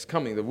said, this is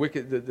coming.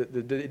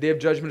 The day of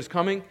judgment is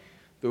coming.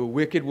 The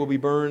wicked will be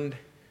burned.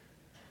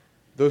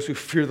 Those who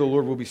fear the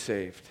Lord will be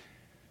saved.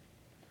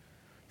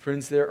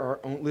 Friends,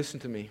 listen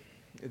to me.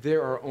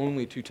 There are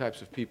only two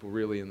types of people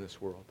really in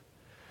this world.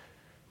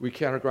 We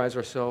categorize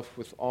ourselves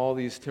with all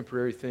these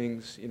temporary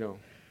things,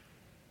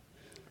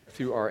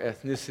 through our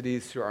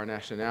ethnicities, through our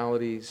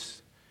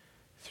nationalities,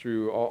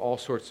 through all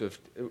sorts of...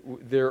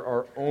 There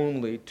are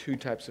only two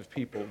types of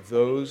people: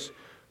 those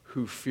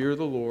who fear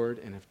the Lord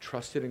and have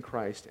trusted in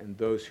Christ, and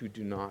those who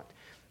do not.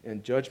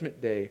 And Judgment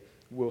Day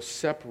will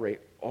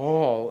separate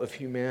all of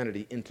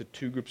humanity into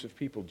two groups of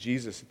people.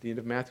 Jesus, at the end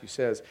of Matthew,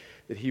 says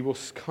that he will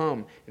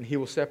come and he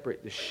will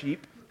separate the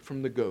sheep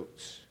from the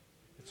goats.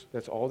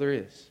 That's all there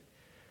is.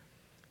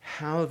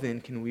 How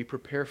then can we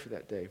prepare for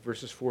that day?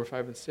 Verses 4,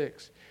 5, and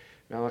 6.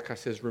 Malachi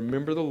says,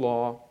 remember the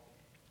law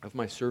of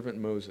my servant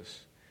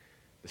Moses,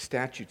 the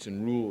statutes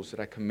and rules that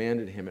I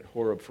commanded him at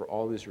Horeb for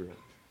all Israel.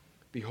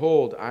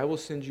 Behold, I will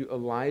send you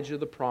Elijah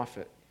the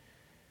prophet.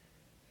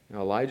 Now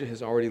Elijah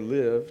has already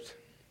lived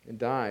and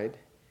died,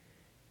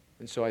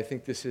 and so I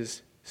think this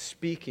is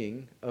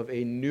speaking of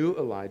a new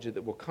Elijah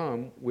that will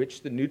come,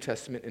 which the New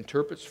Testament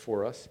interprets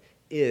for us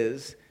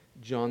is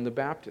John the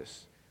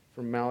Baptist.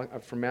 From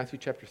Matthew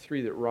chapter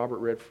 3 that Robert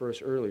read for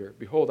us earlier.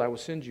 Behold, I will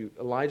send you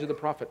Elijah the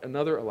prophet,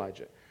 another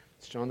Elijah.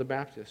 It's John the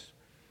Baptist.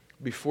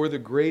 Before the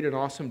great and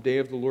awesome day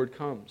of the Lord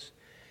comes.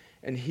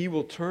 And he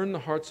will turn the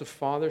hearts of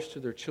fathers to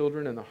their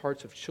children and the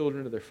hearts of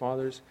children to their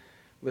fathers,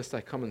 lest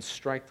I come and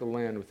strike the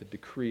land with a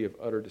decree of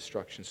utter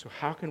destruction. So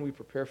how can we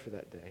prepare for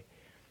that day?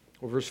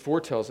 Well, verse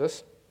 4 tells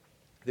us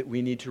that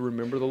we need to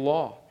remember the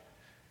law.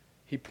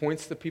 He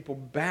points the people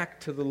back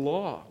to the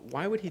law.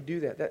 Why would he do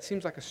that? That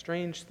seems like a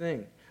strange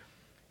thing.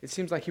 It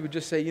seems like he would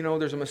just say,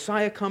 there's a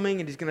Messiah coming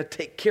and he's going to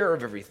take care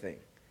of everything.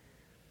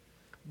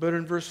 But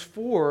in verse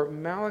 4,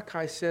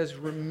 Malachi says,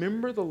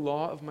 remember the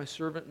law of my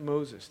servant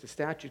Moses, the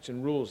statutes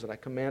and rules that I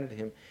commanded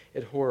him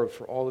at Horeb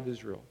for all of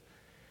Israel.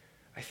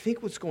 I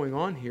think what's going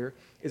on here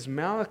is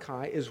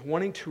Malachi is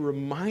wanting to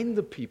remind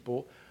the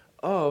people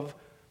of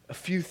a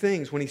few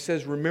things. When he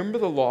says, remember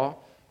the law,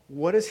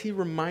 what is he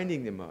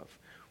reminding them of?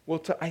 Well,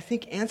 to, I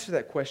think, answer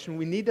that question,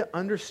 we need to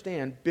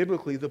understand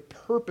biblically the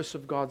purpose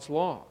of God's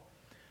law.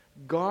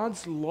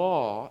 God's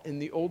law in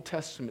the Old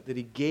Testament that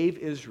he gave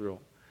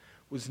Israel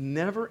was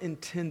never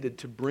intended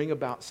to bring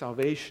about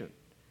salvation.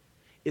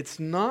 It's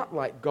not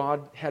like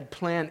God had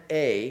plan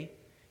A,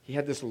 he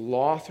had this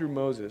law through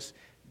Moses,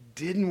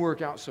 didn't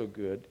work out so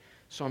good,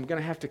 so I'm going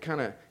to have to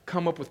kind of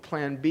come up with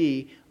plan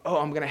B.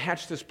 I'm going to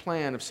hatch this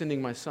plan of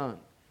sending my son.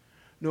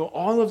 No,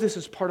 all of this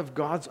is part of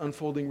God's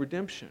unfolding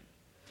redemption.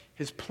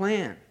 His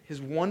plan,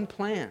 his one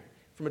plan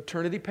from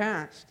eternity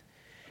past.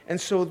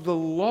 And so the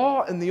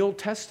law in the Old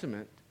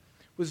Testament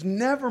was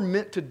never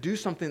meant to do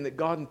something that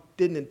God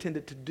didn't intend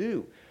it to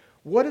do.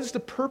 What is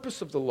the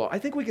purpose of the law? I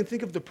think we can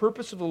think of the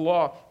purpose of the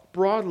law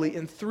broadly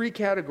in three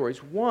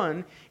categories.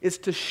 One is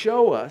to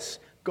show us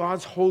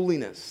God's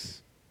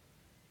holiness,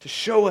 to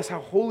show us how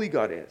holy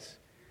God is.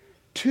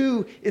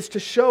 Two is to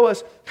show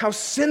us how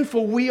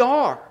sinful we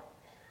are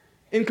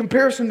in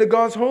comparison to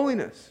God's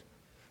holiness.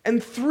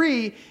 And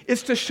three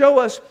is to show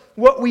us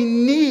what we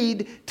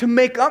need to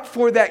make up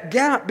for that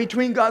gap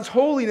between God's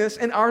holiness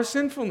and our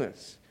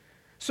sinfulness.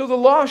 So the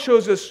law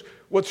shows us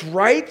what's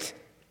right,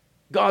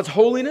 God's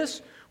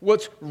holiness,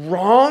 what's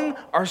wrong,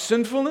 our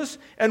sinfulness,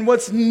 and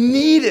what's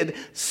needed,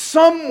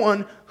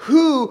 someone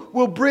who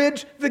will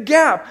bridge the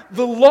gap.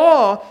 The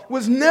law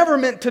was never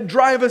meant to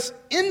drive us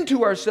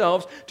into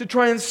ourselves, to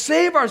try and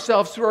save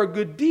ourselves through our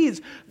good deeds.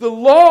 The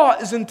law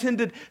is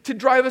intended to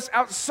drive us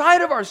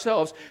outside of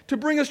ourselves, to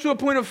bring us to a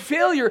point of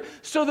failure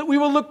so that we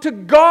will look to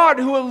God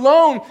who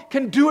alone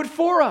can do it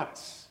for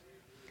us.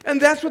 And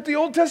that's what the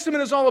Old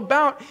Testament is all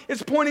about.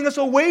 It's pointing us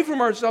away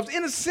from ourselves.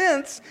 In a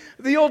sense,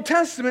 the Old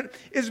Testament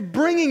is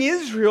bringing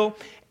Israel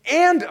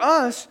and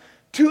us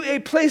to a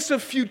place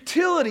of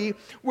futility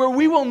where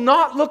we will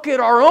not look at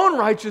our own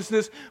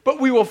righteousness, but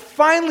we will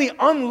finally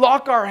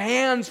unlock our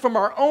hands from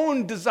our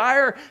own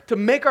desire to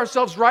make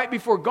ourselves right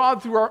before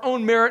God through our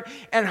own merit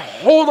and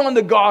hold on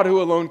to God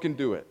who alone can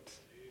do it.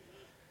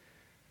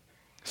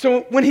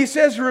 So when he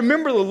says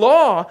remember the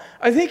law,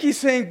 I think he's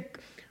saying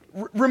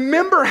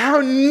remember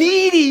how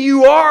needy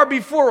you are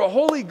before a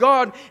holy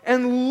God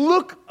and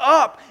look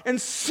up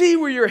and see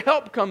where your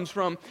help comes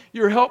from.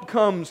 Your help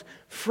comes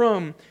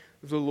from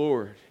the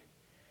Lord.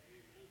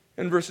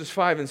 In verses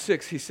 5 and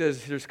 6, he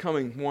says there's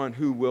coming one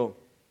who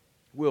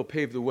will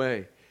pave the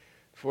way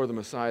for the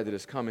Messiah that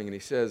is coming. And he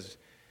says,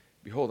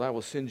 behold, I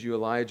will send you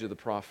Elijah the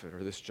prophet,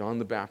 or this John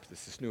the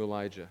Baptist, this new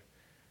Elijah,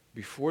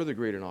 before the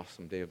great and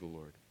awesome day of the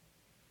Lord.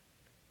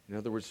 In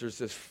other words, there's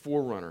this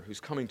forerunner who's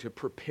coming to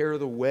prepare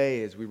the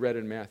way, as we read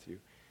in Matthew.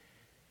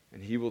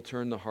 And he will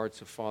turn the hearts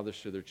of fathers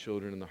to their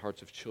children and the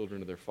hearts of children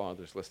to their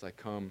fathers, lest I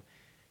come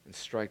and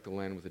strike the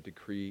land with a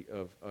decree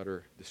of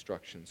utter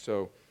destruction.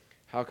 So,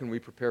 how can we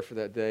prepare for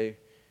that day?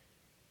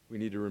 We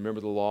need to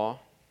remember the law,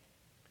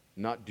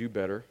 not do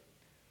better,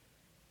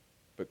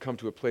 but come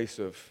to a place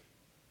of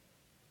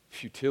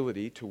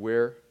futility to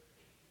where,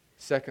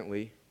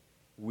 secondly,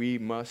 we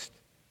must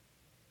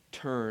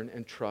turn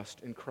and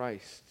trust in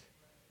Christ.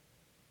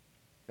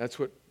 That's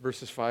what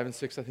verses 5 and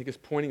 6, I think, is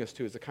pointing us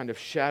to, is a kind of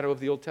shadow of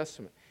the Old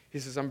Testament. He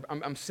says,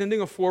 I'm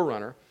sending a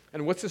forerunner,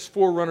 and what's this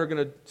forerunner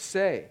going to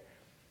say?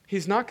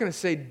 He's not going to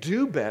say,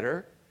 do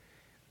better,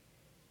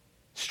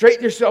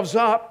 straighten yourselves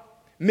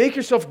up, make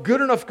yourself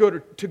good enough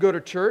to go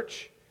to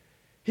church.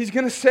 He's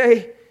going to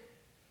say,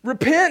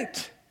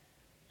 repent.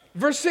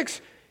 Verse 6,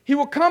 he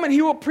will come and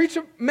he will preach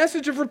a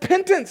message of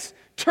repentance.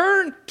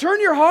 Turn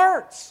your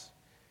hearts.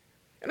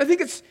 And I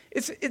think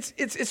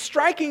it's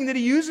striking that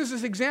he uses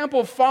this example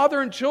of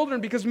father and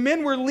children, because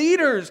men were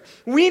leaders.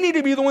 We need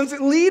to be the ones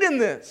that lead in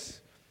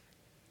this.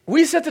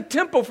 We set the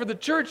tempo for the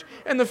church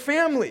and the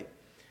family.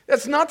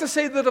 That's not to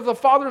say that if the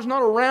father is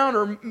not around,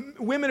 or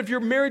women, if you're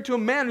married to a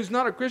man who's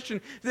not a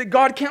Christian, that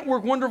God can't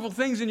work wonderful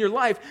things in your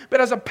life.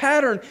 But as a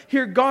pattern,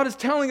 here God is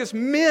telling us,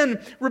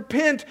 men,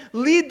 repent,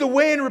 lead the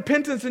way in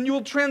repentance, and you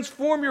will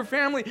transform your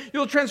family,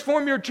 you'll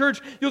transform your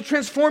church, you'll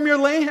transform your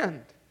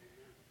land.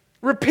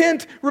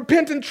 Repent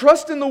and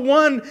trust in the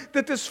one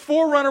that this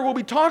forerunner will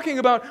be talking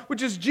about,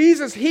 which is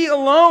Jesus. He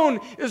alone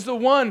is the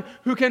one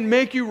who can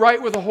make you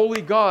right with a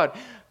holy God.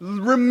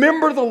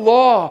 Remember the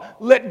law.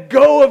 Let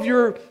go of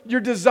your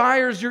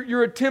desires,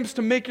 your attempts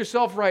to make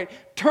yourself right.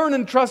 Turn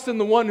and trust in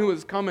the one who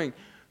is coming,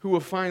 who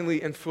will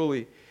finally and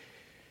fully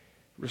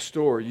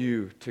restore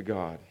you to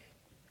God.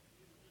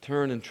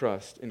 Turn and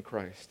trust in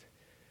Christ.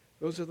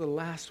 Those are the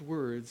last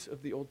words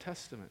of the Old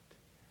Testament.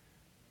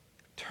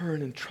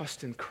 Turn and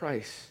trust in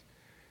Christ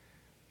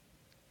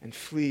and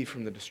flee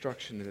from the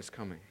destruction that is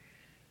coming.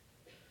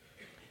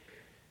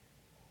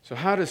 So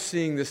how does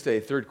seeing this day,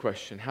 third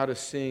question, how does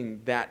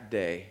seeing that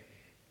day,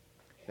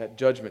 that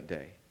judgment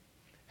day,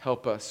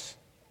 help us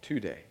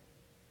today?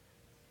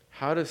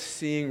 How does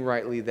seeing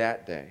rightly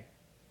that day,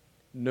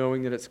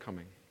 knowing that it's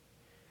coming,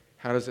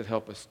 how does it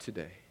help us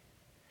today?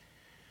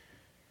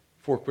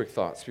 4 quick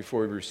thoughts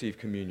before we receive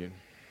communion.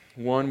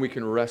 1, we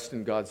can rest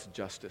in God's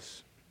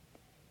justice.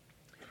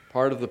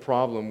 Part of the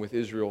problem with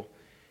Israel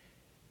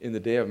in the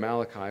day of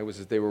Malachi was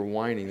that they were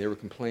whining, they were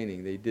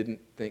complaining, they didn't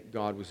think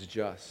God was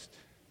just.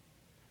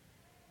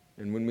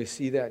 And when we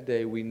see that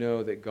day, we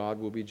know that God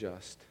will be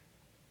just.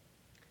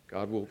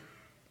 God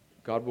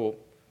will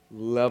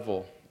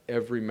level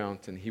every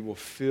mountain. He will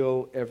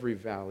fill every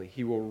valley.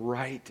 He will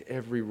right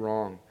every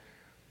wrong.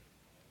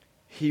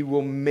 He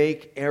will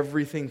make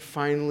everything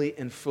finally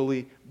and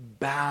fully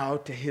bow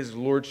to His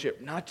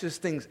lordship. Not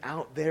just things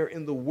out there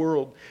in the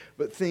world,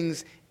 but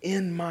things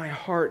in my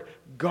heart.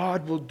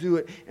 God will do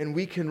it, and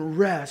we can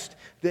rest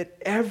that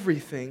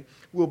everything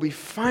will be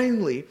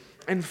finally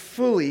and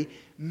fully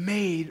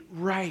made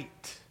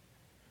right.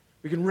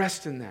 We can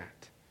rest in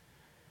that.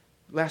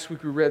 Last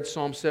week we read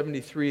Psalm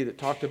 73 that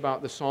talked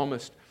about the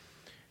psalmist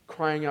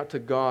crying out to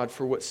God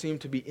for what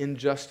seemed to be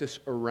injustice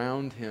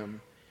around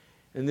him.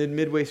 And then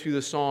midway through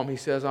the psalm he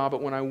says,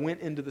 but when I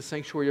went into the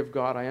sanctuary of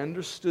God, I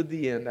understood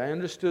the end. I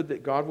understood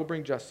that God will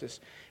bring justice.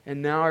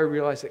 And now I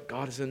realize that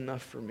God is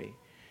enough for me.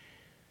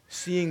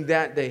 Seeing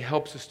that day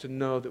helps us to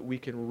know that we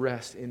can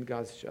rest in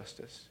God's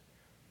justice.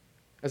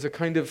 As a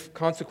kind of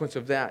consequence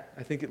of that,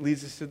 I think it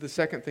leads us to the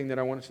second thing that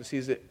I want us to see,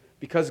 is that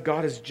because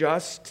God is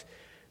just,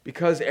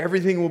 because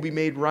everything will be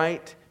made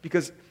right,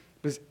 because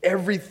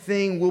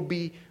everything will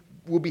be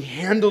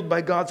handled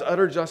by God's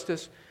utter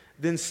justice,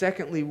 then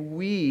secondly,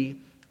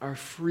 we are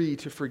free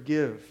to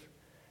forgive.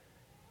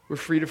 We're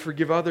free to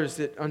forgive others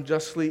that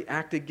unjustly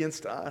act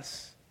against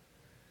us.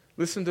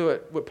 Listen to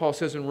it, what Paul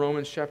says in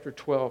Romans chapter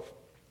 12,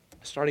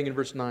 starting in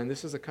verse 9.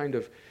 This is a kind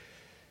of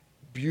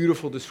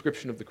beautiful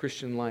description of the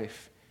Christian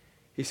life.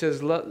 He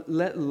says,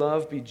 let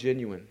love be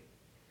genuine.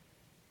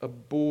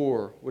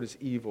 Abhor what is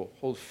evil.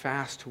 Hold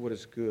fast to what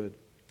is good.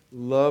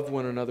 Love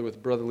one another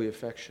with brotherly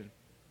affection.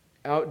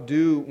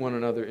 Outdo one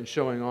another in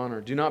showing honor.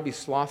 Do not be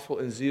slothful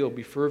in zeal.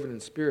 Be fervent in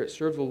spirit.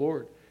 Serve the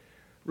Lord.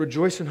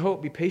 Rejoice in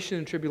hope. Be patient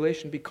in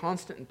tribulation. Be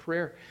constant in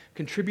prayer.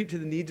 Contribute to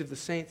the needs of the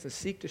saints and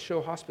seek to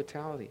show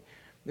hospitality.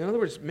 In other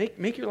words,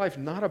 make your life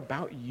not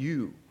about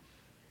you.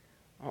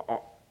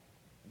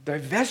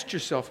 Divest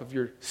yourself of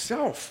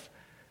yourself.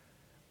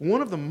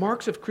 One of the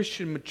marks of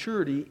Christian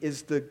maturity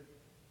is the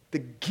the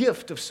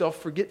gift of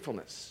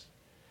self-forgetfulness.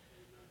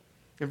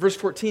 In verse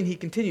 14, he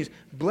continues,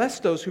 bless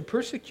those who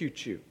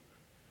persecute you.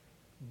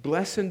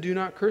 Bless and do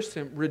not curse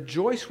them.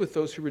 Rejoice with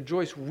those who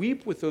rejoice.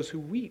 Weep with those who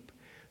weep.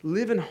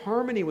 Live in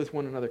harmony with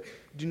one another.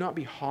 Do not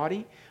be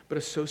haughty, but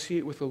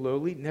associate with the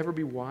lowly. Never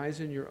be wise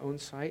in your own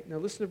sight. Now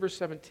listen to verse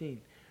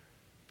 17.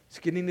 It's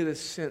getting to this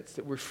sense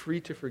that we're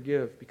free to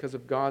forgive because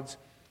of God's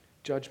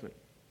judgment.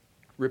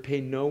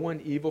 Repay no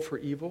one evil for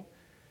evil,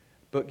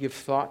 but give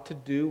thought to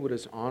do what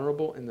is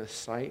honorable in the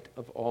sight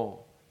of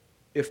all.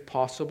 If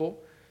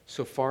possible,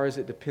 so far as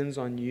it depends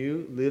on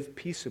you, live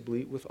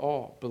peaceably with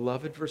all.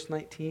 Beloved, verse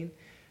 19,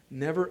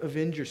 never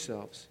avenge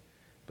yourselves,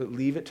 but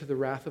leave it to the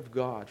wrath of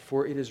God.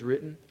 For it is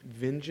written,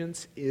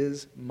 vengeance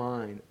is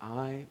mine,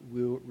 I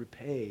will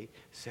repay,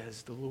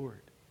 says the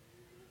Lord.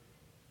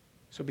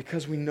 So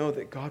because we know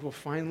that God will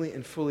finally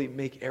and fully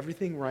make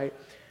everything right,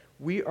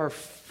 we are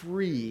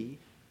free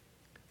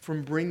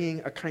from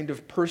bringing a kind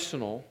of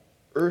personal,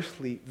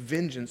 earthly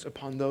vengeance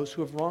upon those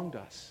who have wronged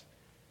us.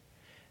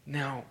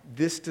 Now,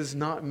 this does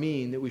not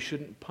mean that we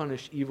shouldn't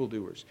punish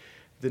evildoers.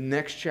 The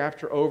next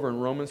chapter over in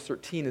Romans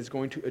 13 is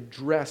going to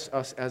address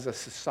us as a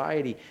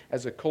society,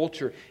 as a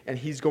culture, and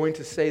he's going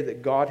to say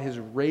that God has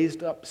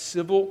raised up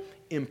civil,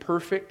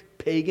 imperfect,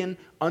 pagan,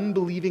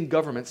 unbelieving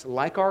governments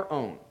like our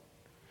own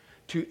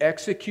to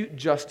execute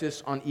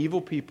justice on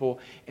evil people,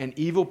 and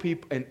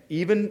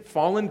even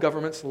fallen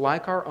governments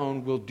like our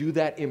own will do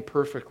that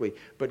imperfectly.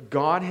 But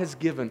God has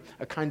given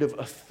a kind of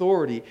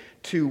authority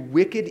to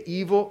wicked,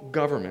 evil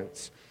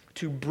governments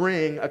to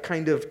bring a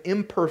kind of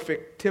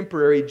imperfect,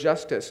 temporary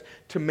justice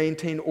to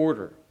maintain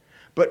order.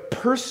 But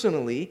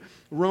personally,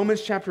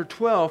 Romans chapter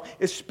 12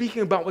 is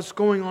speaking about what's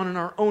going on in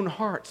our own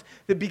hearts.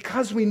 That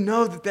because we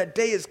know that that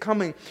day is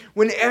coming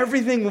when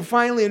everything will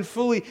finally and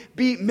fully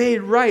be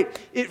made right,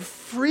 it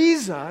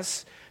frees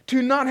us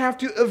to not have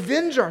to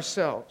avenge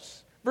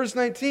ourselves. Verse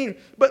 19,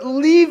 but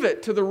leave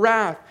it to the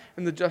wrath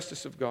and the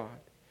justice of God.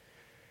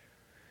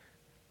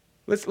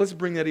 Let's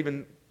bring that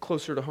even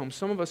closer to home.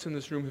 Some of us in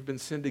this room have been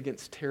sinned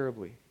against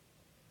terribly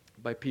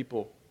by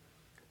people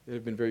that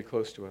have been very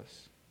close to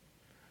us.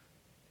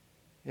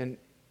 And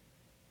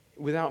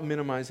without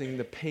minimizing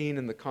the pain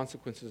and the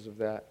consequences of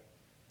that,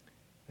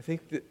 I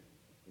think that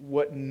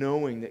what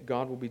knowing that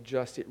God will be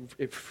just,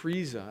 it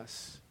frees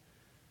us.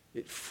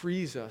 It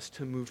frees us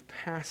to move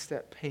past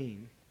that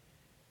pain.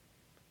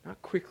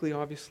 Not quickly,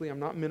 obviously. I'm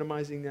not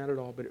minimizing that at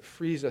all, but it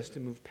frees us to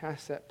move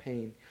past that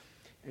pain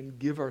and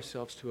give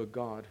ourselves to a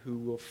God who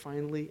will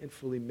finally and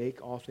fully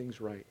make all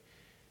things right.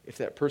 If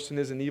that person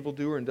is an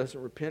evildoer and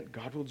doesn't repent,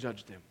 God will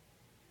judge them.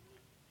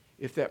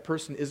 If that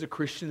person is a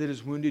Christian that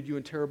has wounded you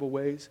in terrible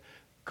ways,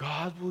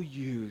 God will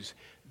use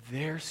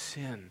their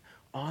sin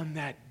on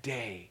that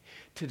day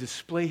to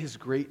display His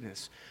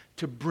greatness,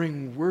 to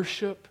bring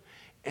worship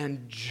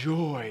and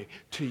joy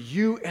to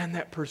you and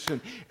that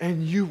person,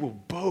 and you will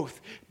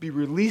both be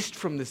released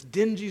from this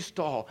dingy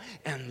stall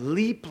and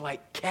leap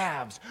like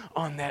calves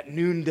on that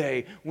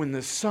noonday when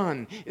the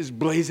sun is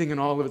blazing in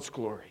all of its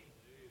glory.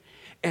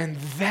 And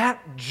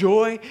that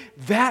joy,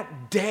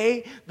 that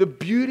day, the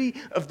beauty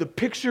of the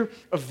picture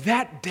of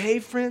that day,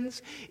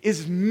 friends,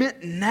 is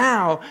meant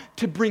now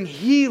to bring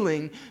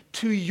healing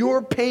to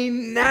your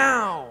pain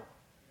now.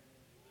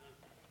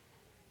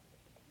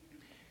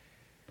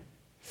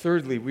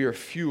 Thirdly, we are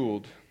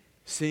fueled,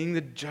 seeing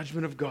the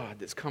judgment of God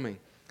that's coming.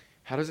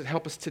 How does it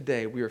help us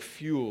today? We are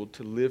fueled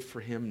to live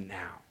for Him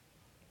now.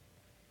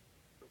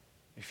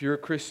 If you're a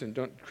Christian,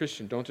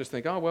 don't just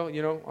think, oh, well,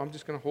 I'm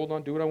just going to hold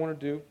on, do what I want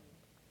to do.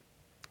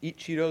 Eat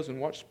Cheetos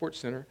and watch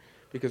SportsCenter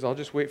because I'll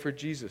just wait for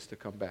Jesus to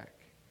come back.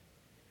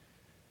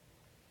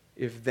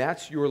 If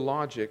that's your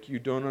logic, you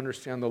don't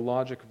understand the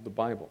logic of the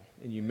Bible,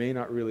 and you may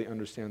not really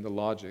understand the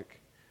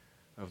logic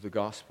of the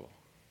gospel.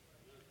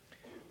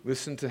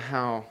 Listen to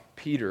how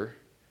Peter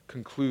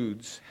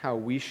concludes how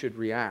we should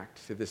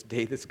react to this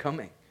day that's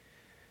coming.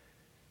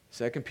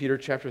 2 Peter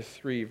chapter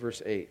 3,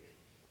 verse 8.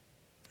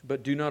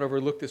 But do not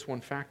overlook this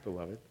one fact,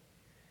 beloved,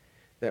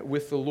 that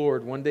with the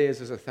Lord, one day is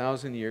as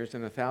 1,000 years,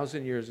 and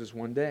 1,000 years is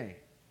one day.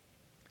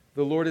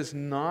 The Lord is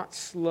not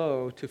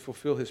slow to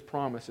fulfill His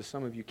promise, as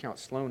some of you count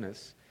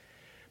slowness,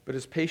 but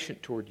is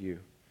patient toward you,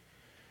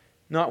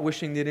 not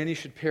wishing that any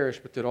should perish,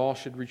 but that all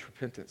should reach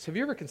repentance. Have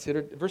you ever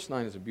considered, verse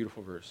 9 is a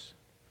beautiful verse.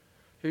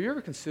 Have you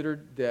ever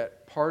considered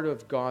that part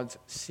of God's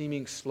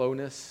seeming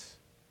slowness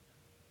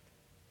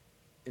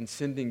in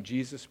sending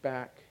Jesus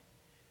back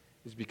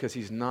is because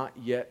He's not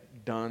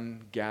yet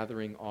done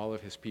gathering all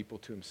of His people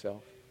to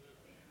Himself?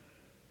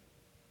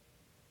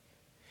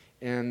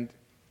 And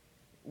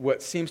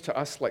what seems to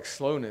us like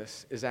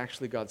slowness is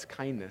actually God's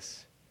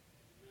kindness.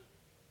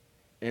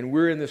 And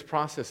we're in this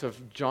process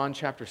of John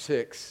chapter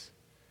 6,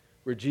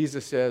 where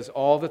Jesus says,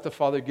 all that the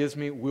Father gives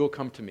me will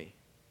come to me.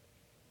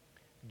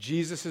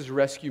 Jesus'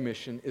 rescue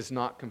mission is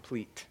not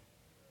complete.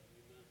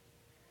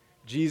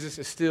 Jesus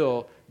is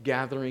still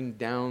gathering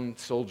down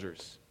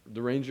soldiers.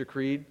 The Ranger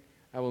Creed,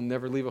 I will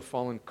never leave a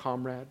fallen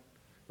comrade,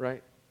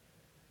 right?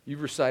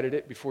 You've recited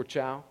it before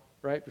chow,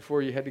 right?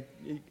 Before you had to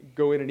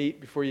go in and eat,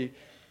 before you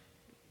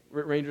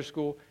Ranger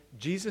school.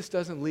 Jesus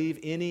doesn't leave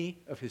any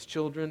of his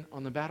children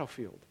on the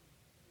battlefield.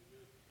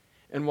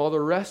 And while the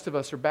rest of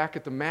us are back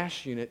at the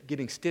MASH unit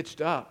getting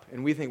stitched up,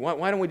 and we think,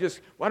 why don't we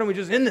just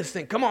end this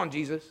thing? Come on,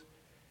 Jesus.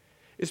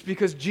 It's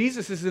because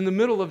Jesus is in the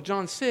middle of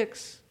John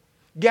 6,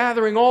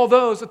 gathering all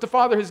those that the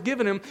Father has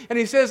given him, and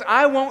he says,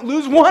 I won't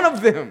lose one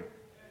of them.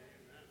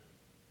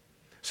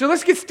 So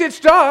let's get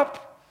stitched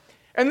up,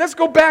 and let's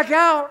go back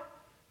out.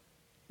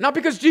 Not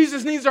because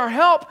Jesus needs our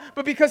help,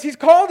 but because he's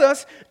called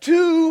us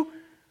to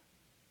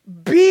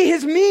be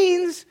his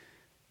means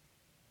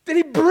that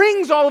he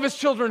brings all of his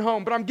children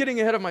home. But I'm getting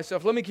ahead of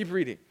myself. Let me keep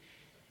reading.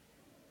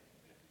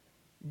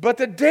 But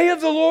the day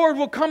of the Lord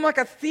will come like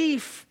a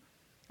thief,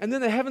 and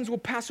then the heavens will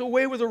pass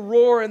away with a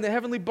roar, and the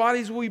heavenly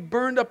bodies will be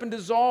burned up and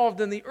dissolved,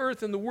 and the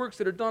earth and the works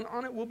that are done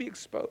on it will be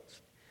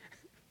exposed.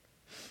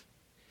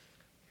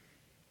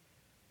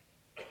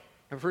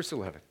 And verse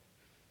 11.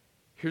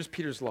 Here's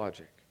Peter's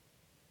logic.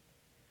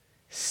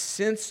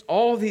 Since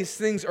all these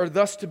things are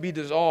thus to be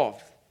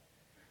dissolved,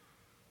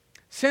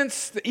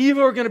 since the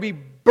evil are going to be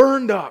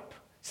burned up,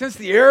 since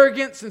the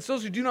arrogant, since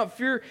those who do not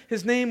fear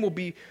his name will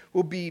be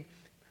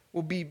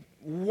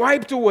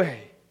wiped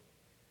away,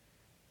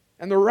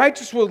 and the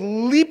righteous will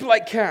leap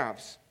like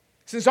calves,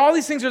 since all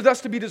these things are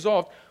thus to be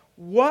dissolved,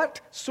 what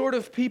sort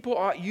of people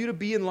ought you to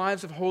be in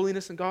lives of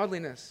holiness and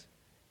godliness?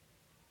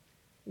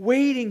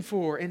 Waiting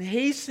for and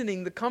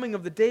hastening the coming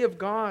of the day of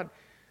God.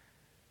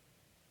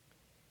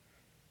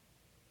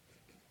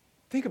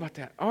 Think about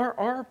that.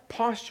 Our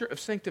posture of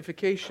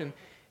sanctification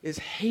is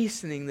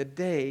hastening the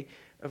day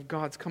of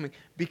God's coming,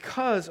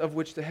 because of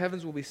which the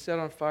heavens will be set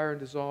on fire and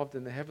dissolved,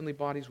 and the heavenly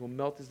bodies will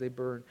melt as they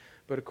burn.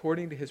 But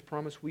according to his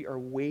promise, we are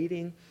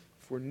waiting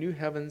for new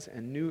heavens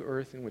and new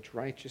earth in which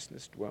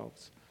righteousness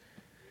dwells.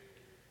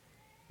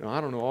 Now,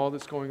 I don't know all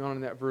that's going on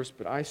in that verse,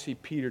 but I see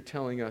Peter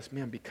telling us,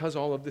 man, because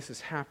all of this is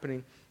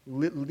happening,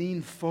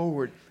 lean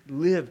forward,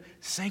 live,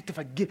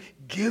 sanctify,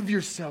 give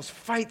yourselves,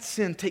 fight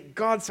sin, take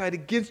God's side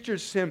against your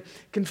sin,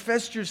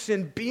 confess your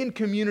sin, be in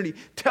community,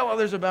 tell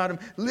others about him,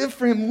 live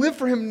for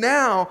him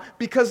now,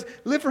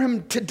 live for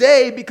him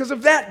today because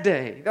of that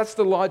day. That's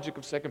the logic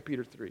of 2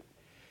 Peter 3.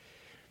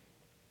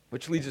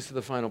 Which leads us to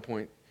the final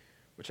point,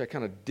 which I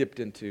kind of dipped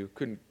into,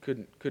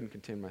 couldn't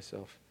contain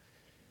myself.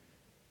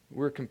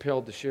 We're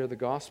compelled to share the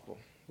gospel.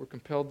 We're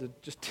compelled to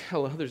just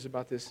tell others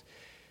about this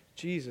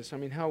Jesus. I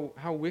mean,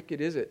 how wicked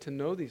is it to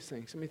know these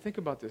things? I mean, think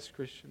about this,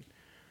 Christian.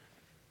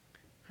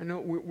 I know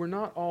we're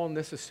not all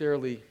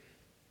necessarily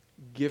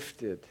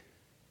gifted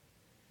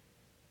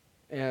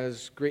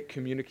as great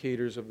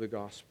communicators of the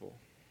gospel.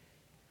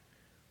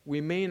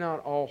 We may not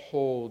all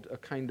hold a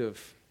kind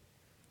of,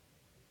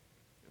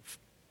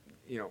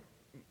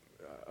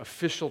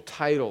 official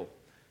title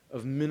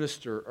of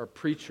minister or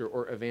preacher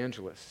or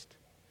evangelist.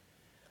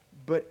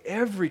 But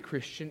every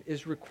Christian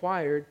is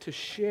required to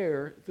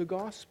share the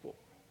gospel.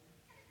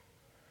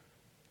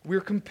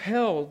 We're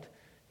compelled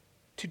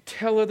to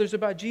tell others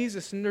about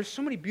Jesus. And there's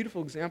so many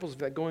beautiful examples of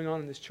that going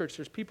on in this church.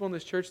 There's people in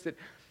this church that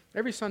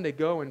every Sunday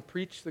go and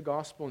preach the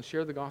gospel and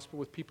share the gospel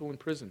with people in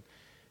prison.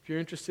 If you're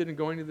interested in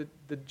going to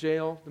the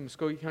jail, the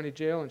Muskogee County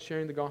Jail, and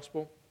sharing the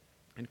gospel,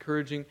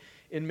 encouraging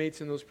inmates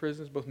in those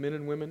prisons, both men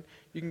and women,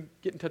 you can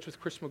get in touch with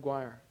Chris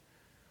McGuire.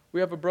 We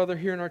have a brother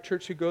here in our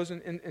church who goes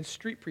and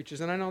street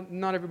preaches. And I know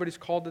not everybody's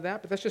called to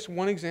that, but that's just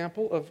one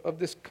example of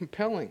this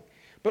compelling.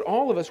 But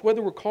all of us,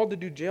 whether we're called to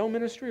do jail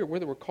ministry or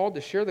whether we're called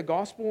to share the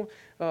gospel,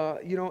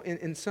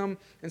 in some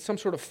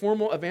sort of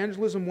formal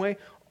evangelism way,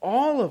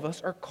 all of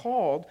us are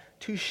called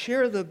to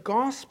share the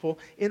gospel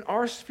in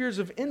our spheres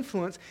of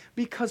influence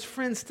because,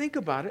 friends, think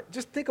about it.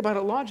 Just think about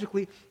it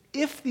logically.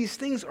 If these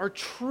things are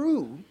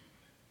true,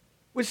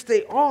 which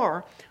they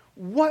are,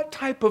 what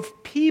type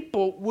of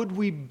people would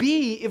we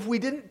be if we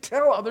didn't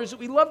tell others that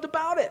we loved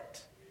about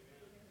it?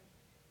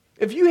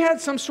 If you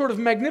had some sort of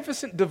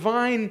magnificent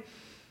divine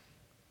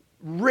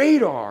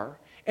radar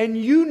and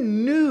you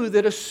knew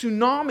that a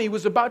tsunami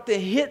was about to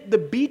hit the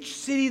beach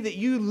city that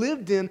you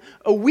lived in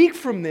a week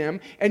from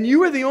them, and you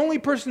were the only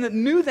person that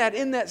knew that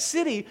in that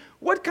city,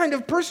 what kind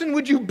of person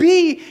would you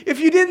be if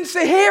you didn't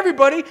say, hey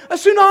everybody, a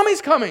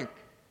tsunami's coming.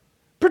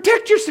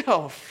 Protect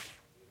yourself.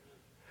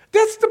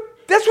 That's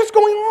what's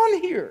going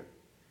on here.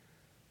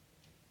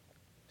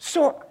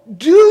 So,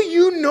 do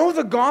you know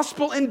the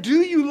gospel and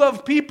do you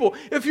love people?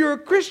 If you're a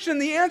Christian,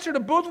 the answer to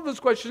both of those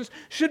questions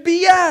should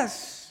be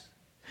yes.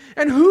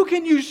 And who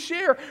can you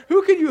share?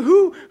 Who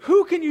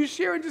can you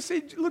share and just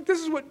say, look, this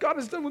is what God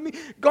has done with me.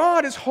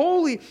 God is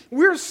holy.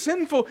 We're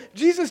sinful.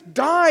 Jesus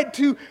died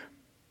to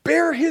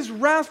bear his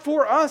wrath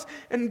for us,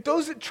 and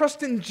those that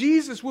trust in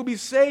Jesus will be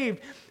saved.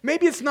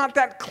 Maybe it's not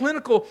that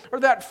clinical or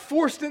that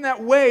forced in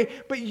that way,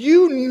 but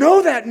you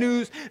know that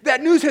news.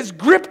 That news has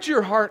gripped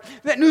your heart.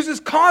 That news has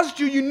caused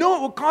you, it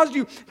will cause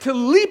you to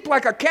leap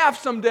like a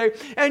calf someday,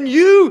 and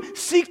you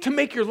seek to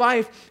make your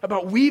life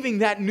about weaving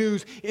that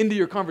news into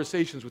your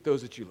conversations with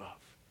those that you love.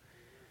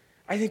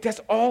 I think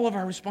that's all of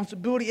our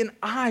responsibility,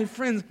 and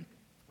friends,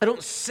 I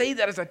don't say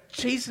that as a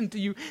chasten to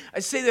you. I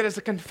say that as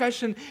a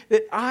confession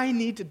that I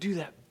need to do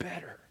that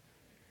better.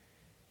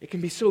 It can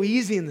be so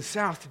easy in the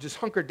South to just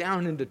hunker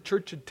down into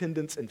church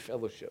attendance and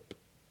fellowship.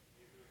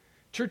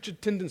 Church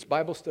attendance,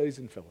 Bible studies,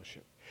 and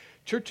fellowship.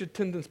 Church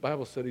attendance,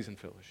 Bible studies, and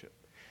fellowship.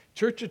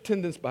 Church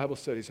attendance, Bible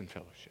studies, and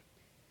fellowship.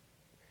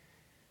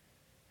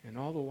 And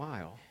all the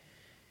while,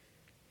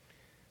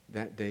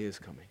 that day is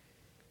coming.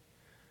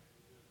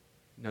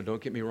 Now,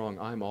 don't get me wrong.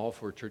 I'm all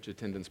for church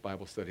attendance,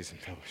 Bible studies, and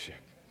fellowship.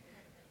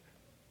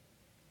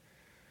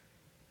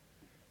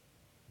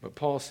 But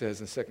Paul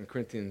says in 2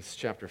 Corinthians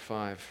chapter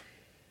 5,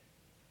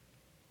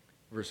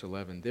 verse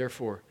 11,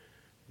 therefore,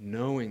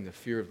 knowing the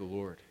fear of the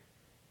Lord.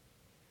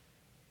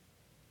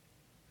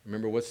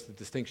 Remember, what's the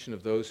distinction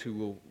of those who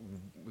will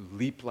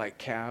leap like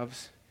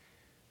calves?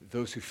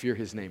 Those who fear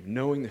his name.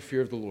 Knowing the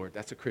fear of the Lord,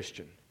 that's a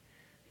Christian.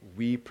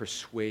 We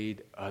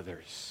persuade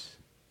others.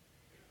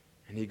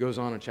 And he goes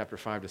on in chapter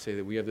 5 to say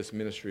that we have this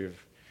ministry of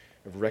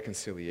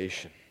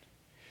reconciliation.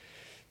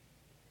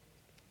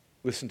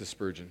 Listen to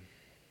Spurgeon.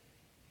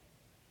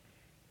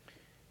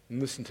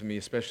 And listen to me,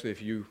 especially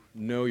if you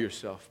know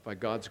yourself by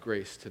God's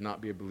grace to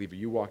not be a believer.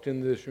 You walked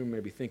into this room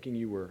maybe thinking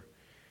you were,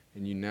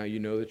 and now you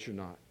know that you're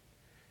not.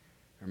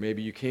 Or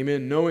maybe you came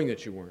in knowing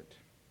that you weren't,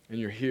 and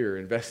you're here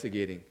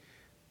investigating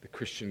the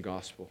Christian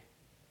gospel,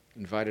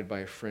 invited by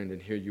a friend,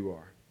 and here you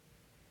are.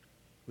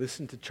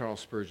 Listen to Charles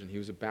Spurgeon. He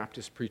was a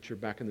Baptist preacher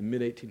back in the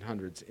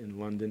mid-1800s in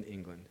London,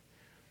 England.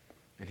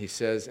 And he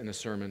says in a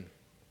sermon,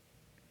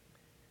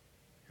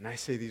 and I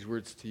say these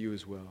words to you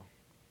as well,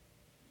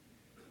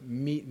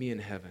 meet me in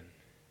heaven.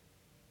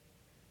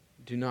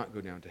 Do not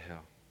go down to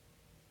hell.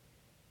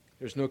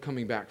 There's no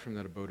coming back from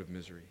that abode of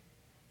misery.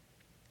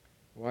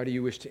 Why do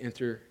you wish to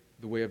enter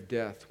the way of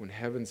death when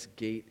heaven's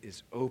gate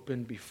is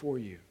open before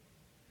you?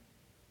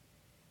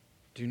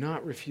 Do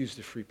not refuse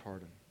the free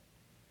pardon,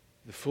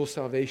 the full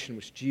salvation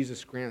which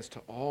Jesus grants to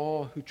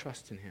all who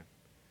trust in him.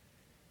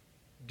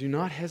 Do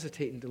not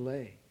hesitate and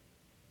delay.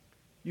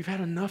 You've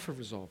had enough of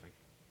resolving.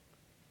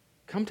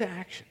 Come to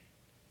action.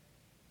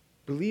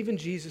 Believe in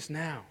Jesus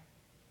now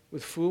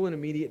with full and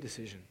immediate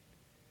decision.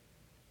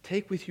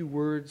 Take with you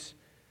words,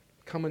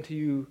 come unto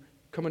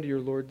your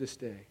Lord this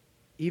day,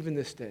 even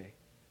this day.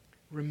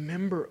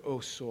 Remember, O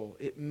soul,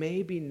 it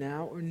may be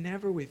now or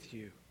never with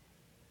you.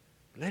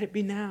 Let it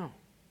be now.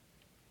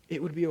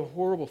 It would be a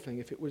horrible thing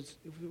if it was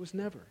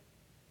never.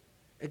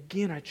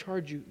 Again, I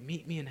charge you,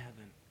 meet me in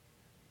heaven.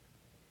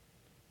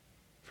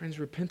 Friends,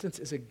 repentance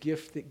is a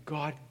gift that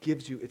God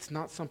gives you. It's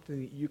not something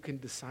that you can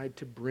decide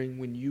to bring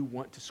when you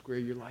want to square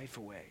your life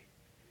away.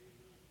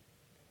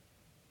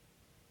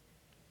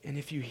 And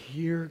if you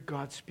hear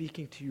God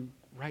speaking to you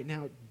right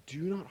now,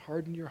 do not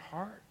harden your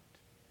heart.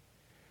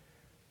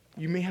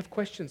 You may have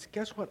questions.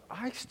 Guess what?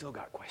 I still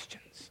got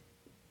questions.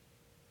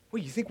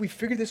 Well, you think we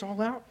figured this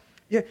all out?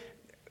 Yeah.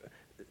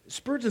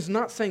 Spurgeon's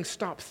not saying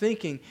stop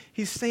thinking.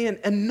 He's saying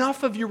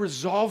enough of your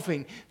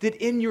resolving that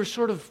in your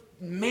sort of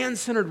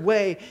man-centered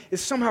way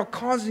is somehow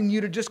causing you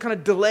to just kind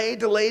of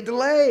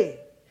delay.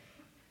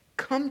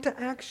 Come to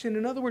action.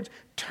 In other words,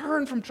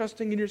 turn from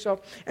trusting in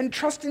yourself and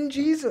trust in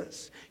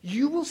Jesus.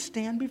 You will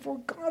stand before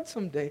God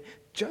someday.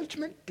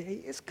 Judgment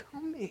day is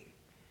coming.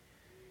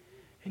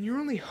 And your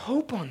only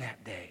hope on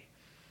that day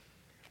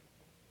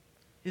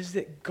is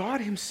that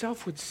God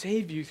himself would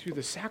save you through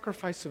the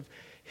sacrifice of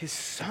his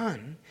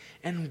Son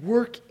and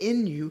work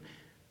in you.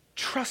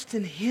 Trust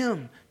in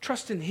him.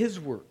 Trust in his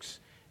works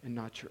and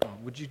not your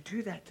own. Would you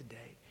do that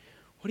today?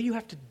 What do you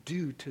have to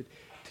do to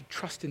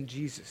trust in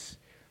Jesus?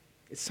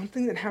 It's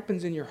something that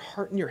happens in your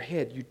heart and your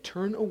head. You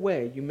turn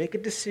away. You make a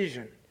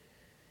decision.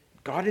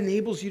 God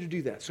enables you to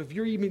do that. So if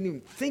you're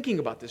even thinking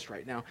about this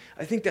right now,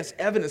 I think that's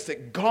evidence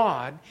that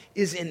God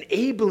is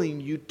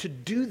enabling you to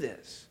do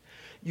this.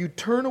 You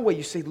turn away.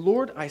 You say,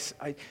 Lord, I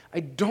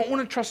don't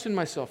want to trust in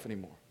myself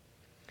anymore.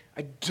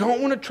 I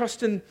don't want to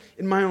trust in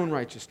my own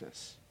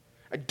righteousness.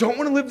 I don't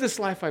want to live this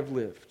life I've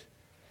lived.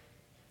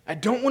 I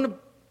don't want to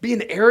be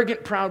an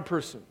arrogant, proud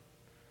person.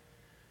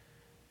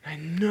 I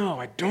know,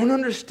 I don't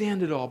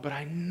understand it all, but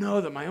I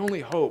know that my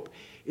only hope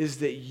is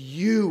that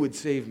you would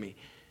save me.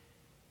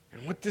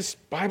 And what this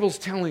Bible's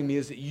telling me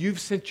is that you've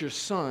sent your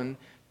Son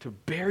to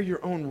bear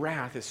your own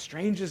wrath, as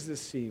strange as this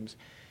seems,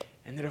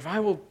 and that if I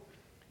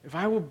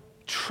will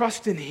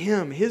trust in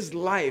him, his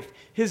life,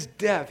 his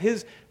death,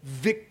 his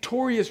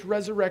victorious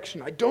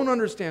resurrection, I don't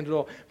understand it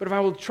all, but if I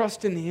will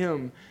trust in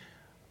him,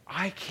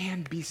 I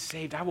can be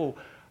saved. I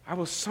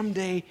will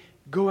someday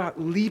go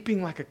out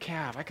leaping like a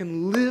calf. I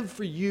can live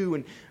for you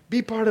and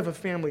be part of a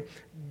family.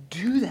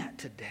 Do that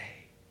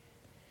today.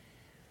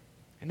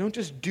 And don't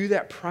just do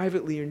that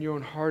privately in your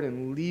own heart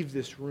and leave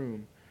this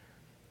room.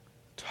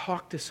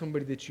 Talk to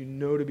somebody that you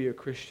know to be a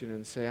Christian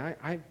and say,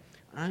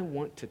 I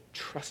want to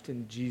trust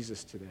in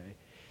Jesus today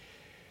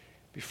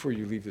before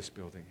you leave this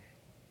building.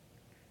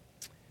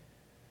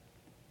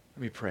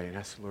 Let me pray and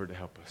ask the Lord to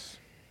help us.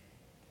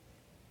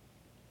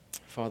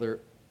 Father,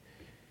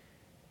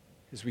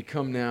 as we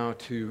come now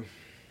to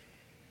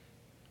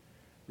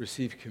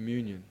receive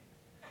communion,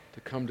 to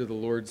come to the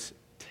Lord's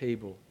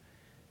table,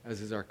 as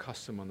is our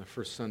custom on the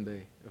first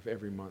Sunday of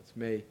every month,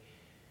 may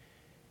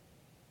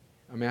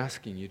I'm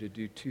asking you to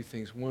do two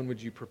things. One,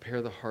 would you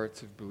prepare the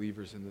hearts of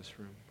believers in this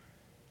room?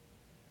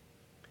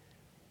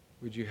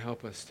 Would you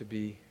help us to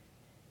be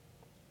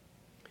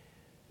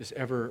just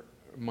ever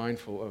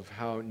mindful of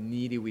how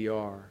needy we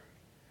are,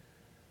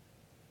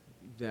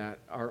 that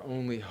our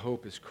only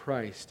hope is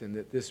Christ, and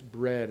that this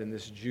bread and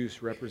this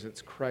juice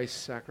represents Christ's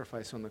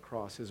sacrifice on the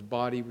cross, his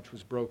body which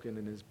was broken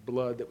and his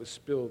blood that was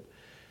spilled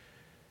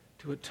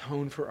to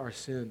atone for our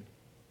sin.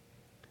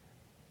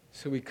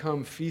 So we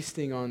come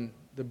feasting on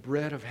the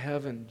bread of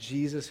heaven,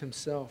 Jesus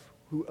himself,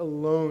 who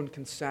alone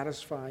can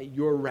satisfy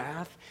your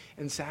wrath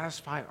and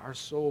satisfy our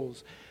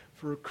souls.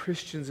 For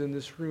Christians in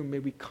this room, may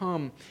we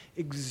come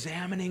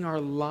examining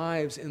our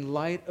lives in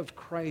light of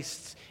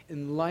Christ's,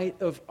 in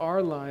light of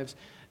our lives,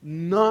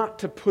 not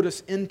to put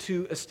us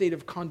into a state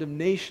of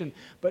condemnation,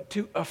 but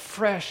to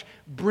afresh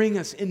bring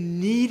us in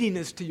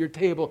neediness to your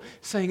table,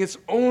 saying it's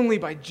only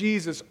by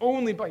Jesus,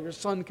 only by your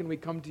Son can we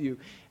come to you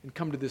and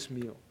come to this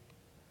meal.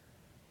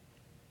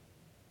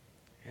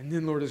 And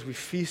then, Lord, as we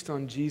feast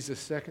on Jesus,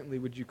 secondly,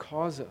 would you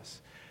cause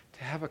us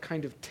to have a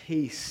kind of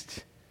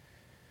taste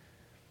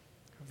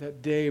of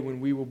that day when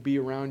we will be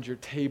around your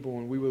table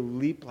and we will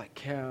leap like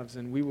calves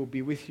and we will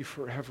be with you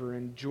forever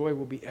and joy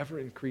will be ever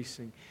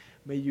increasing.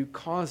 May you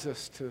cause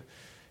us to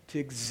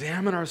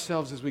examine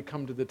ourselves as we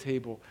come to the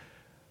table,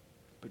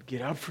 but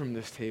get up from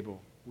this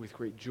table with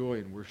great joy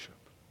and worship.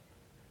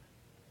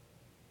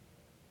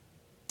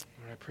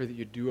 Lord, I pray that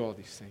you do all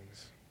these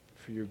things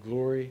for your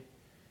glory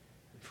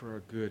and for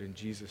our good in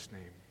Jesus'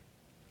 name.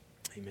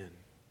 Amen.